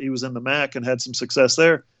before that, he was in the MAC and had some success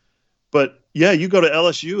there. But yeah, you go to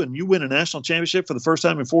LSU and you win a national championship for the first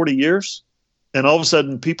time in 40 years, and all of a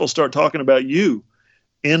sudden people start talking about you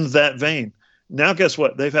in that vein. Now, guess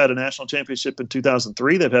what? They've had a national championship in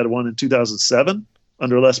 2003. They've had one in 2007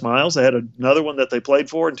 under Les Miles. They had another one that they played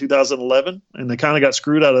for in 2011, and they kind of got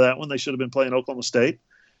screwed out of that one. They should have been playing Oklahoma State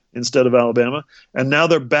instead of Alabama. And now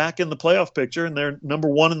they're back in the playoff picture, and they're number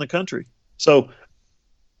 1 in the country. So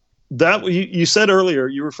that you said earlier,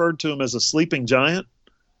 you referred to him as a sleeping giant.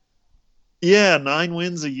 Yeah, 9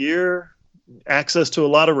 wins a year, access to a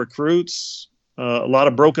lot of recruits, a lot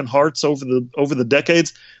of broken hearts over the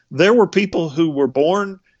decades. There were people who were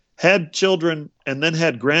born, had children, and then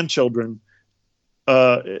had grandchildren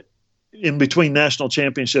in between national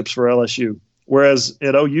championships for LSU. Whereas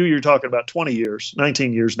at OU, you're talking about 20 years,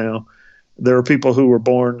 19 years now. There are people who were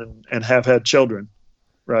born and have had children,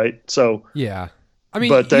 right? So yeah. I mean,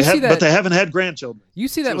 but they haven't had grandchildren. You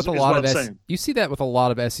see that with a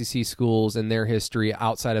lot of SEC schools in their history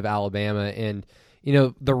outside of Alabama, and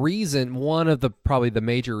the reason, one of probably the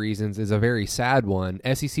major reasons, is a very sad one.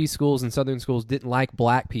 SEC schools and Southern schools didn't like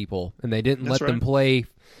black people, and they didn't let them play,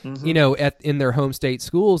 in their home state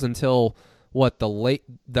schools until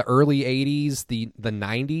the early 80s, the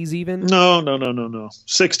 90s even? No.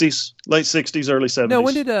 60s, late 60s, early 70s. No,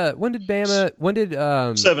 when did Bama,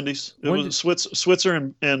 70s. It was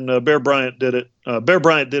Switzer and Bear Bryant did it. Bear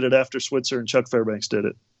Bryant did it after Switzer and Chuck Fairbanks did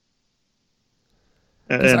it.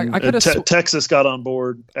 And Texas got on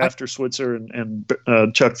board after Switzer and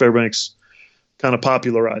Chuck Fairbanks kind of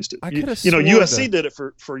popularized it. USC did it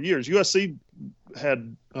for years. USC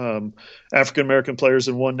had African American players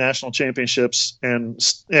and won national championships, and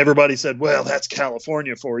everybody said, "Well, that's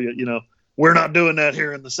California for you." We're not doing that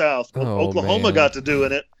here in the South. Well, Oklahoma got to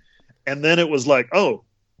doing it, and then it was like,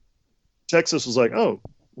 Texas was like,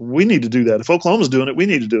 we need to do that. If Oklahoma's doing it, we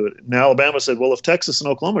need to do it. And Alabama said, well, if Texas and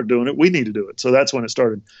Oklahoma are doing it, we need to do it. So that's when it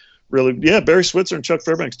started. Really, Barry Switzer and Chuck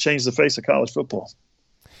Fairbanks changed the face of college football.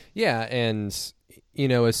 Yeah, and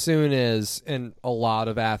as soon as, and a lot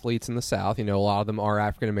of athletes in the South, a lot of them are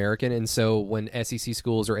African American, and so when SEC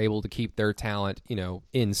schools are able to keep their talent,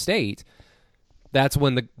 in state, that's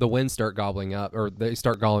when the wins start gobbling up, or they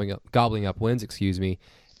start gobbling up wins,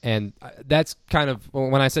 and that's kind of,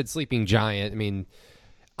 when I said sleeping giant, I mean,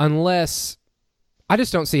 unless, I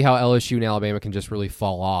just don't see how LSU and Alabama can just really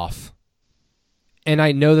fall off. And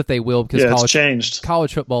I know that they will, because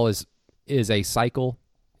college football is a cycle.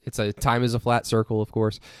 Time is a flat circle, of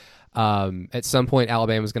course. At some point,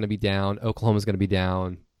 Alabama's going to be down. Oklahoma's going to be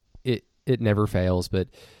down. It never fails. But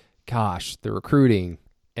gosh, the recruiting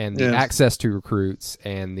and the access to recruits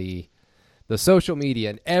and the social media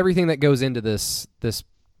and everything that goes into this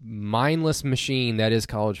mindless machine that is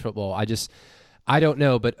college football. I don't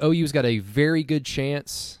know, but OU's got a very good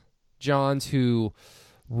chance, John, to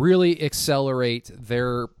really accelerate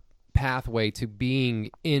their pathway to being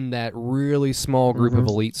in that really small group of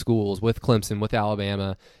elite schools with Clemson, with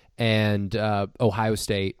Alabama, and Ohio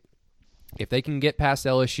State. If they can get past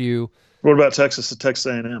LSU. What about Texas and Texas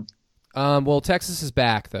A&M? Well, Texas is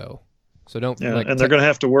back though, so don't. Yeah, and they're going to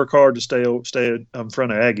have to work hard to stay in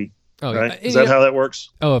front of Aggie. Oh, right? Is that how that works?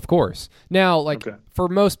 Oh, of course. Now, for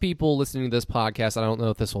most people listening to this podcast, I don't know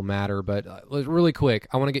if this will matter, but really quick,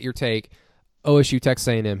 I want to get your take. OSU, Texas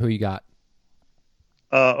A&M, who you got?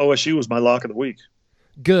 OSU was my lock of the week.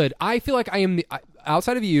 Good. I feel like I am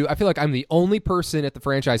outside of you. I feel like I'm the only person at the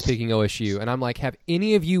franchise picking OSU, and I'm like, have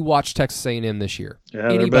any of you watched Texas A&M this year? Yeah,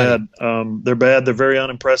 Anybody? they're bad. They're bad. They're very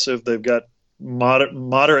unimpressive. They've got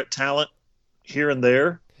moderate talent here and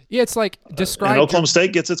there. Yeah, it's like describe. And Oklahoma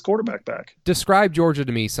State gets its quarterback back. Describe Georgia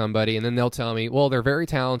to me, somebody, and then they'll tell me, well, they're very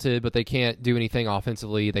talented, but they can't do anything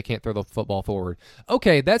offensively. They can't throw the football forward.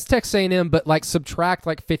 Okay, that's Texas A&M, but like subtract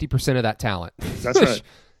like 50% of that talent. That's right.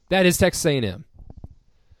 That is Texas A&M.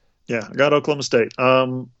 Yeah, I got Oklahoma State.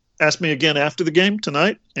 Ask me again after the game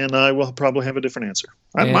tonight, and I will probably have a different answer.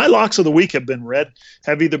 My locks of the week have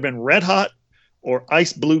either been red hot or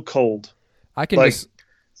ice blue cold. I can just.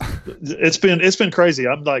 It's been crazy.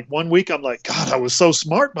 I'm like, one week I'm like, God, I was so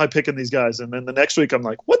smart by picking these guys, and then the next week I'm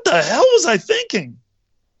like, what the hell was I thinking?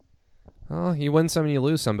 Oh, you win some and you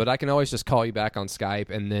lose some, but I can always just call you back on Skype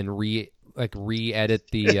and then re-edit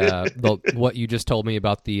the what you just told me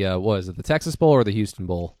about the what is it, the Texas Bowl or the Houston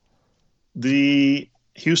Bowl? The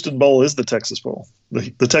Houston Bowl is the Texas Bowl.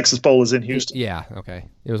 The Texas Bowl is in Houston. Yeah, okay.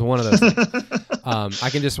 It was one of those things. I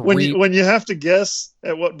can just when you have to guess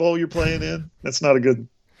at what bowl you're playing in, that's not a good.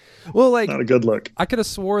 Well, like, not a good look. I could have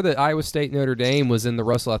swore that Iowa State Notre Dame was in the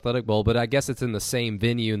Russell Athletic Bowl, but I guess it's in the same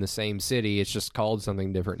venue in the same city. It's just called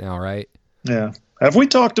something different now, right? Yeah. Have we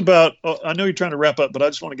talked about? Oh, I know you're trying to wrap up, but I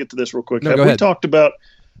just want to get to this real quick. No, have go we ahead. talked about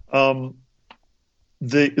the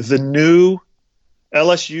new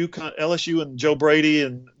LSU and Joe Brady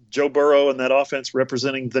and Joe Burrow and that offense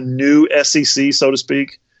representing the new SEC, so to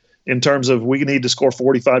speak, in terms of we need to score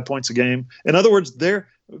 45 points a game? In other words,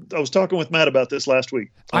 I was talking with Matt about this last week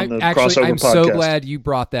on the crossover I'm podcast. so glad you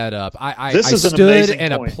brought that up. I This is an stood amazing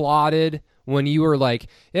and point. applauded when you were like,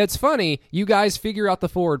 it's funny, you guys figure out the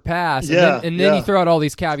forward pass, and then Yeah. you throw out all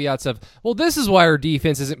these caveats of, well, this is why our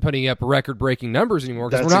defense isn't putting up record-breaking numbers anymore,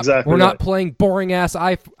 because we're not playing boring-ass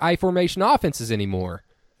I formation offenses anymore.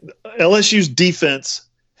 LSU's defense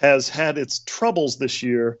has had its troubles this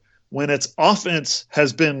year when its offense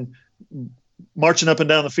has been marching up and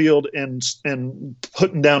down the field and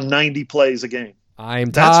putting down 90 plays a game. I'm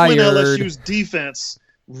That's tired. when LSU's defense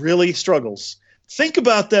really struggles. Think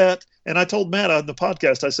about that. And I told Matt on the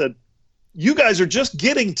podcast, I said, you guys are just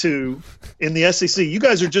getting to, in the SEC, you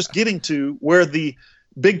guys are just getting to where the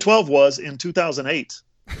Big 12 was in 2008,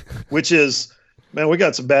 which is, man, we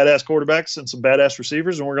got some badass quarterbacks and some badass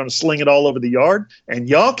receivers, and we're going to sling it all over the yard, and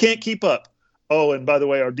y'all can't keep up. Oh, and by the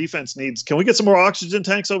way, our defense can we get some more oxygen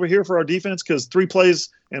tanks over here for our defense? Because 3 plays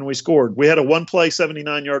and we scored. We had a 1-play,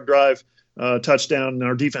 79-yard drive, touchdown, and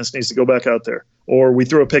our defense needs to go back out there. Or we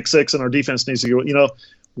threw a pick 6 and our defense needs to go.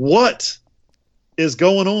 What is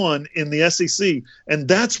going on in the SEC? And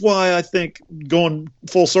that's why I think, going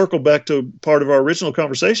full circle back to part of our original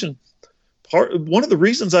conversation, one of the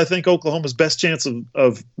reasons I think Oklahoma's best chance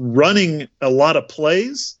of running a lot of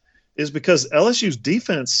plays is because LSU's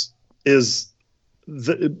defense is –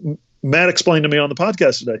 Matt explained to me on the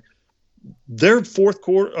podcast today, their fourth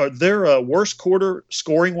quarter, their worst quarter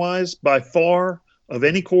scoring wise by far of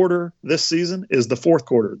any quarter this season is the fourth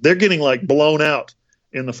quarter. They're getting like blown out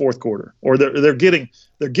in the fourth quarter, or they're giving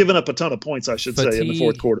up a ton of points, I should say, in the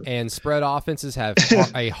fourth quarter. And spread offenses have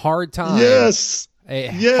a hard time. Yes.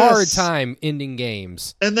 Hard time ending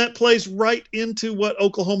games. And that plays right into what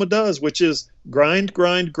Oklahoma does, which is grind,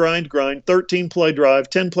 13-play drive,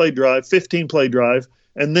 10-play drive, 15-play drive,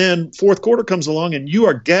 and then fourth quarter comes along and you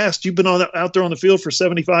are gassed. You've been out there on the field for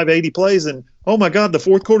 75, 80 plays, and, oh, my God, the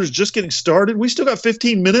fourth quarter is just getting started. We still got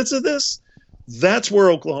 15 minutes of this? That's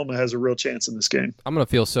where Oklahoma has a real chance in this game. I'm going to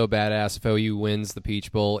feel so badass if OU wins the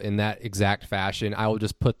Peach Bowl in that exact fashion. I will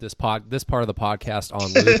just put this part of the podcast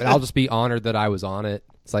on loop, and I'll just be honored that I was on it.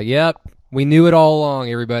 It's like, yep, we knew it all along,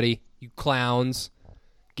 everybody. You clowns,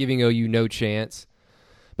 giving OU no chance.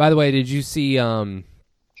 By the way, did you see,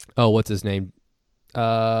 what's his name?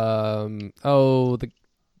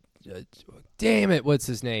 Damn it, what's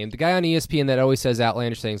his name? The guy on ESPN that always says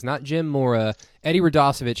outlandish things. Not Jim Mora. Eddie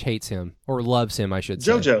Radosevich hates him, or loves him, I should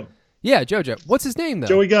say. JoJo. Yeah, JoJo. What's his name, though?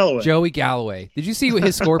 Joey Galloway. Did you see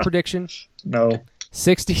his score prediction? No.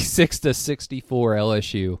 66-64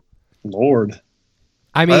 LSU. Lord.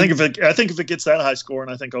 I mean, I think if it gets that high score,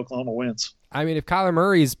 and I think Oklahoma wins. I mean, if Kyler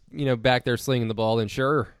Murray's back there slinging the ball, then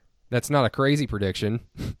sure, that's not a crazy prediction.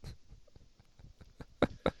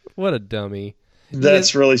 What a dummy.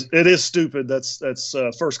 It is stupid. That's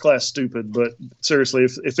first class stupid. But seriously,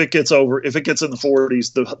 if it gets in the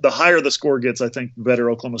 40s, the higher the score gets, I think the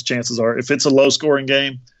better Oklahoma's chances are. If it's a low scoring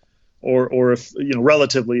game, or if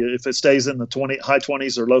relatively, if it stays in the high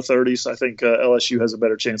 20s or low 30s, I think LSU has a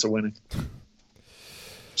better chance of winning.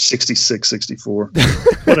 66, 64.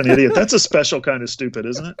 What an idiot. That's a special kind of stupid,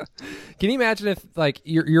 isn't it? Can you imagine if like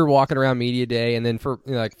you're walking around media day and then for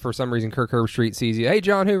some reason Kirk Herbstreit sees you, hey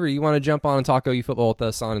John Hoover, you want to jump on and talk OU football with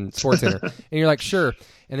us on SportsCenter? And you're like, sure.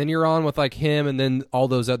 And then you're on with like him and then all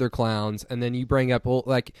those other clowns, and then you bring up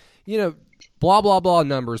blah blah blah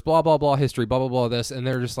numbers, blah blah blah history, blah blah blah this, and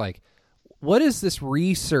they're just like, what is this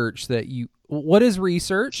research that you? What is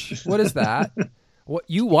research? What is that? What,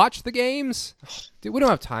 you watch the games? Dude, we don't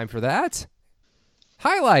have time for that.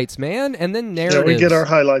 Highlights, man, and then narratives. Yeah, we get our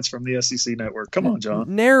highlights from the SEC network. Come on,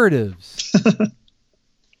 John. Narratives.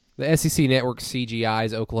 The SEC network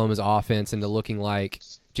CGI's Oklahoma's offense into looking like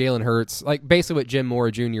Jalen Hurts, like basically what Jim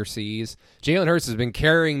Mora Jr. sees. Jalen Hurts has been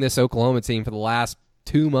carrying this Oklahoma team for the last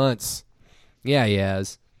 2 months. Yeah, he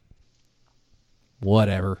has.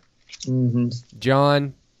 Whatever. Mm-hmm.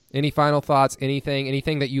 John, any final thoughts?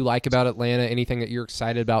 Anything that you like about Atlanta? Anything that you're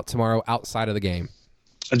excited about tomorrow outside of the game?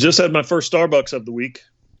 I just had my first Starbucks of the week,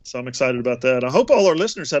 so I'm excited about that. I hope all our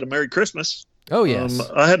listeners had a Merry Christmas. Oh, yes.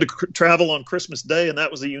 I had to travel on Christmas Day, and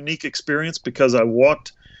that was a unique experience because I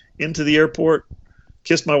walked into the airport,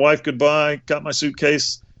 kissed my wife goodbye, got my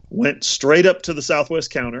suitcase, went straight up to the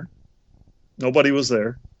Southwest counter. Nobody was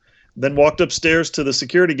there. Then walked upstairs to the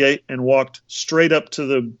security gate and walked straight up to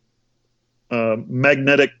the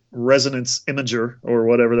magnetic resonance imager or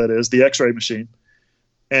whatever that is, the X-ray machine.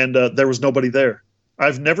 And there was nobody there.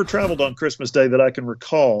 I've never traveled on Christmas Day that I can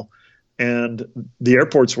recall. And the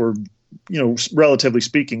airports were, relatively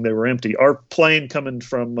speaking, they were empty. Our plane coming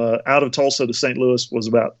from out of Tulsa to St. Louis was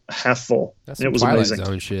about half full. It was amazing. Twilight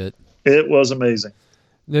Zone shit. It was amazing.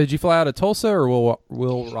 Did you fly out of Tulsa or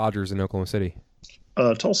Will Rogers in Oklahoma City?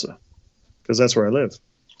 Tulsa, because that's where I live.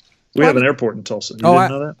 We have an airport in Tulsa. You didn't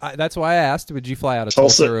know that? That's why I asked. Would you fly out of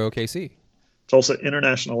Tulsa or OKC? Tulsa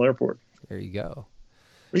International Airport. There you go.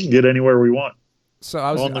 We can get anywhere we want. So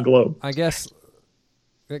I was on the globe. I guess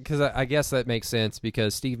because I guess that makes sense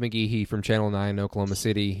because Steve McGehee from Channel 9 Oklahoma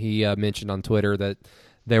City, he mentioned on Twitter that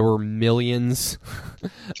there were millions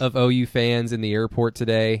of OU fans in the airport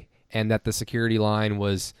today, and that the security line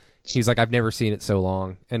was. He's like, I've never seen it so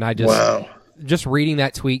long, and I just reading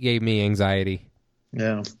that tweet gave me anxiety.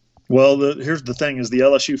 Yeah. Well, here's the thing: is the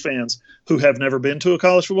LSU fans who have never been to a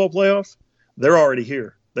college football playoff, they're already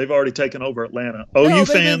here. They've already taken over Atlanta. OU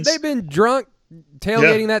fans, they've been drunk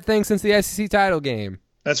tailgating that thing since the SEC title game.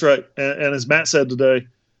 That's right. And as Matt said today,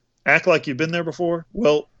 act like you've been there before.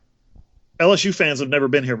 Well, LSU fans have never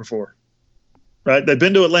been here before, right? They've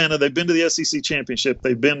been to Atlanta. They've been to the SEC championship.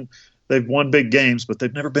 They've won big games, but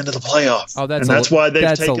they've never been to the playoff. Oh, that's why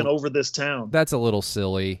they've taken over this town. That's a little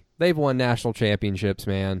silly. They've won national championships,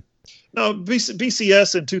 man. No,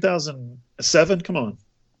 BCS in 2007. Come on.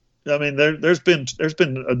 I mean, there's been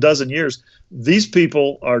a dozen years. These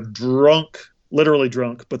people are drunk, literally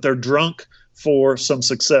drunk, but they're drunk for some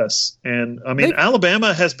success. And I mean,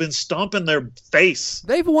 Alabama has been stomping their face.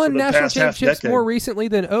 They've won national championships more recently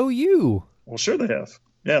than OU. Well, sure they have.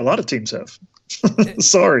 Yeah, a lot of teams have.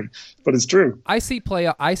 Sorry, but it's true. I see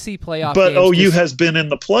playoff. But OU has been in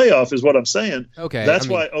the playoff, is what I'm saying. Okay, that's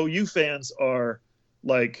why OU fans are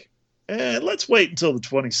like, let's wait until the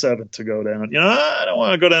 27th to go down. I don't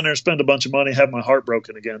want to go down there and spend a bunch of money, have my heart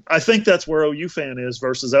broken again. I think that's where OU fan is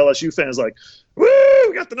versus LSU fans. Like, woo,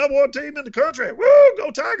 we got the number one team in the country. Woo,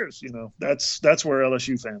 go Tigers. That's where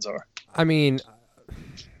LSU fans are. I mean,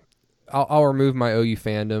 I'll remove my OU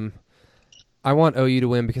fandom. I want OU to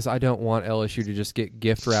win because I don't want LSU to just get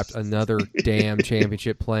gift-wrapped another damn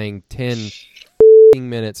championship playing 10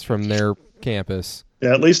 minutes from their campus.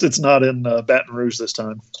 Yeah, at least it's not in Baton Rouge this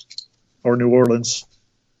time, or New Orleans,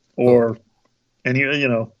 or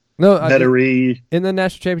Metairie. In the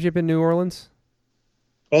national championship in New Orleans?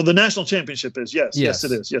 Oh, the national championship is, yes. Yes,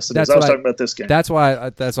 it is. Yes, it is. I was talking about this game. That's why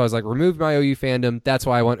I was like, remove my OU fandom. That's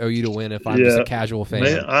why I want OU to win if I'm just a casual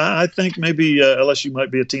fan. I think maybe LSU might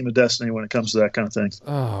be a team of destiny when it comes to that kind of thing.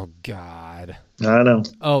 Oh, God. I know.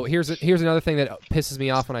 Oh, here's another thing that pisses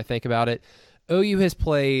me off when I think about it. OU has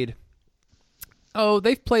played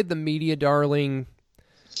they've played the media darling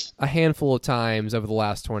a handful of times over the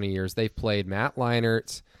last 20 years. They've played Matt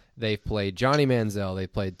Leinart. They've played Johnny Manziel.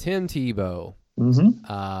 They've played Tim Tebow.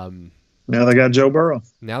 Mm-hmm. Now they got Joe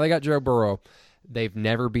Burrow. They've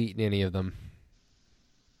never beaten any of them,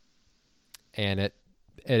 and it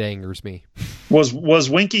angers me. Was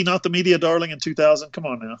Winky not the media darling in 2000? Come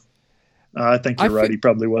on now. I think you're right. He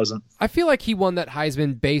probably wasn't. I feel like he won that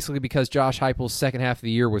Heisman basically because Josh Heupel's second half of the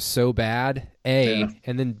year was so bad, and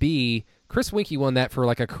then B, Chris Winkie won that for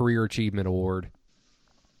like a career achievement award.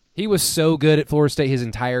 He was so good at Florida State his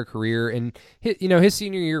entire career, and his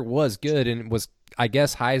senior year was good and was, I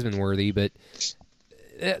guess, Heisman worthy. But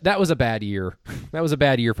that was a bad year. That was a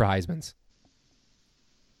bad year for Heisman's.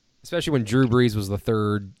 Especially when Drew Brees was the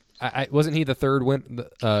third. Wasn't he the third win?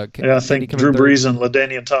 I think Drew Brees and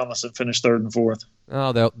LaDainian Tomlinson finished third and fourth.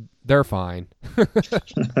 Oh, they're fine.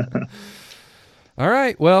 All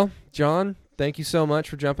right. Well, John, thank you so much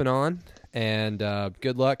for jumping on. And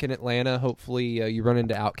good luck in Atlanta. Hopefully you run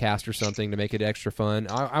into Outcast or something to make it extra fun.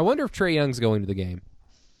 I wonder if Trae Young's going to the game.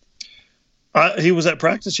 He was at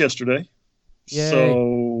practice yesterday. Yay.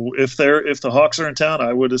 So if the Hawks are in town,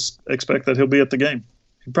 I would expect that he'll be at the game.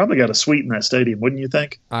 He probably got a suite in that stadium, wouldn't you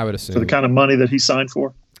think? I would assume. For the kind of money that he signed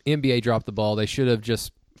for. NBA dropped the ball. They should have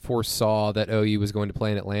just foresaw that OU was going to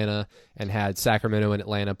play in Atlanta and had Sacramento and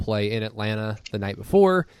Atlanta play in Atlanta the night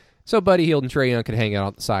before. So Buddy Hield and Trae Young could hang out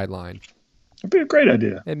on the sideline. That'd be a great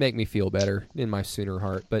idea. It'd make me feel better in my Sooner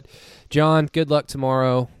heart. But, John, good luck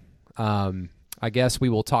tomorrow. I guess we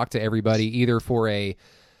will talk to everybody either for a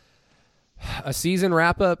season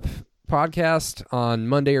wrap-up podcast on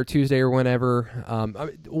Monday or Tuesday or whenever.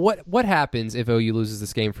 What happens if OU loses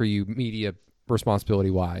this game for you, media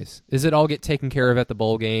responsibility-wise? Is it all get taken care of at the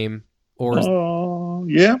bowl game? Or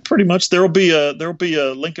yeah, pretty much. There'll be a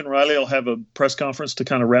Lincoln Riley will have a press conference to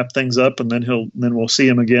kind of wrap things up, and then we'll see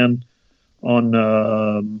him again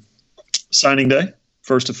on signing day,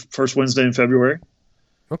 first Wednesday in February.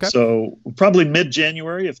 Okay. So probably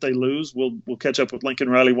mid-January, if they lose, we'll catch up with Lincoln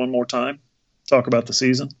Riley one more time, talk about the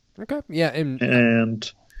season. Okay. Yeah.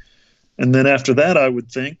 And then after that, I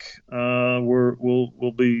would think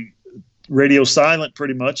we'll be radio silent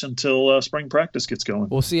pretty much until spring practice gets going.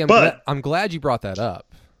 We'll see. I'm glad you brought that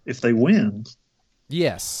up. If they win,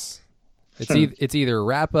 yes, it's either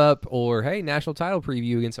wrap up or hey, national title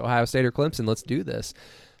preview against Ohio State or Clemson. Let's do this.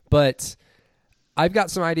 But I've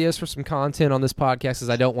got some ideas for some content on this podcast because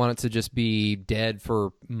I don't want it to just be dead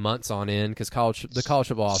for months on end because the college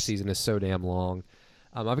football offseason is so damn long.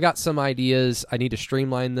 I've got some ideas. I need to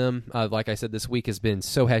streamline them. Like I said, this week has been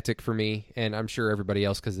so hectic for me, and I'm sure everybody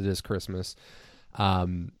else because it is Christmas.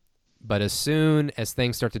 But as soon as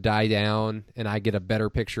things start to die down and I get a better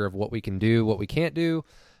picture of what we can do, what we can't do,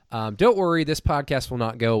 don't worry, this podcast will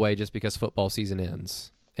not go away just because football season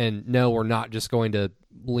ends. And no, we're not just going to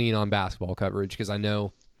lean on basketball coverage because I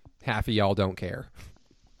know half of y'all don't care.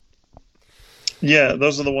 Yeah,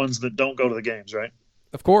 those are the ones that don't go to the games, right?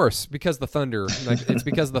 Of course, because the Thunder. It's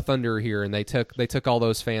because of the Thunder here, and they took all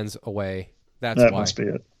those fans away. That why. Must be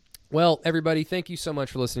it. Well, everybody, thank you so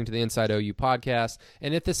much for listening to the Inside OU podcast.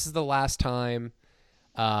 And if this is the last time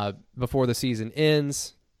before the season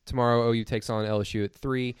ends, tomorrow OU takes on LSU at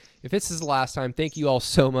 3. If this is the last time, thank you all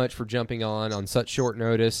so much for jumping on such short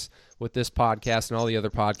notice with this podcast and all the other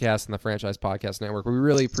podcasts in the Franchise Podcast Network. We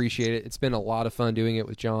really appreciate it. It's been a lot of fun doing it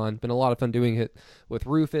with John. Been a lot of fun doing it with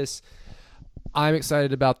Rufus. I'm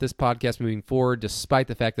excited about this podcast moving forward, despite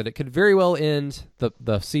the fact that it could very well end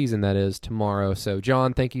the season, that is, tomorrow. So,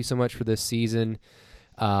 John, thank you so much for this season,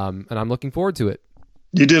 and I'm looking forward to it.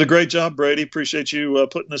 You did a great job, Brady. Appreciate you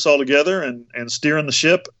putting this all together and steering the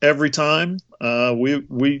ship every time.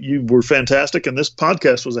 You were fantastic, and this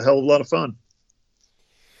podcast was a hell of a lot of fun.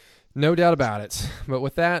 No doubt about it. But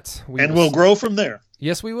with that, we'll grow from there.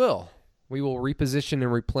 Yes, we will. We will reposition and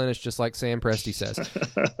replenish just like Sam Presti says.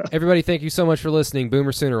 Everybody, thank you so much for listening.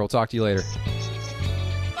 Boomer Sooner. We'll talk to you later.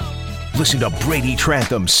 Listen to Brady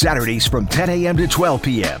Trantham Saturdays from 10 a.m. to 12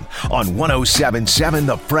 p.m. on 107.7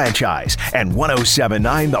 The Franchise and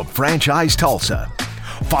 107.9 The Franchise Tulsa.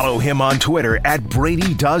 Follow him on Twitter at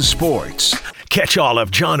Brady Does Sports. Catch all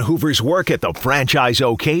of John Hoover's work at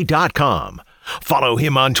thefranchiseok.com. Follow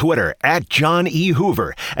him on Twitter at John E.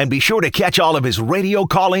 Hoover, and be sure to catch all of his radio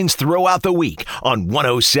call-ins throughout the week on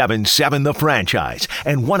 107.7 The Franchise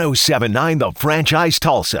and 107.9 The Franchise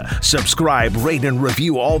Tulsa. Subscribe, rate, and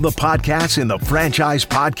review all the podcasts in the Franchise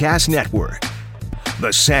Podcast Network.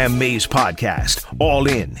 The Sam Mays Podcast, All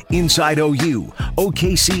In, Inside OU,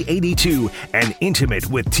 OKC 82, and Intimate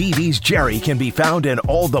with TV's Jerry can be found in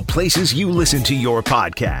all the places you listen to your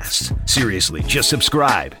podcasts. Seriously, just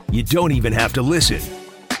subscribe. You don't even have to listen.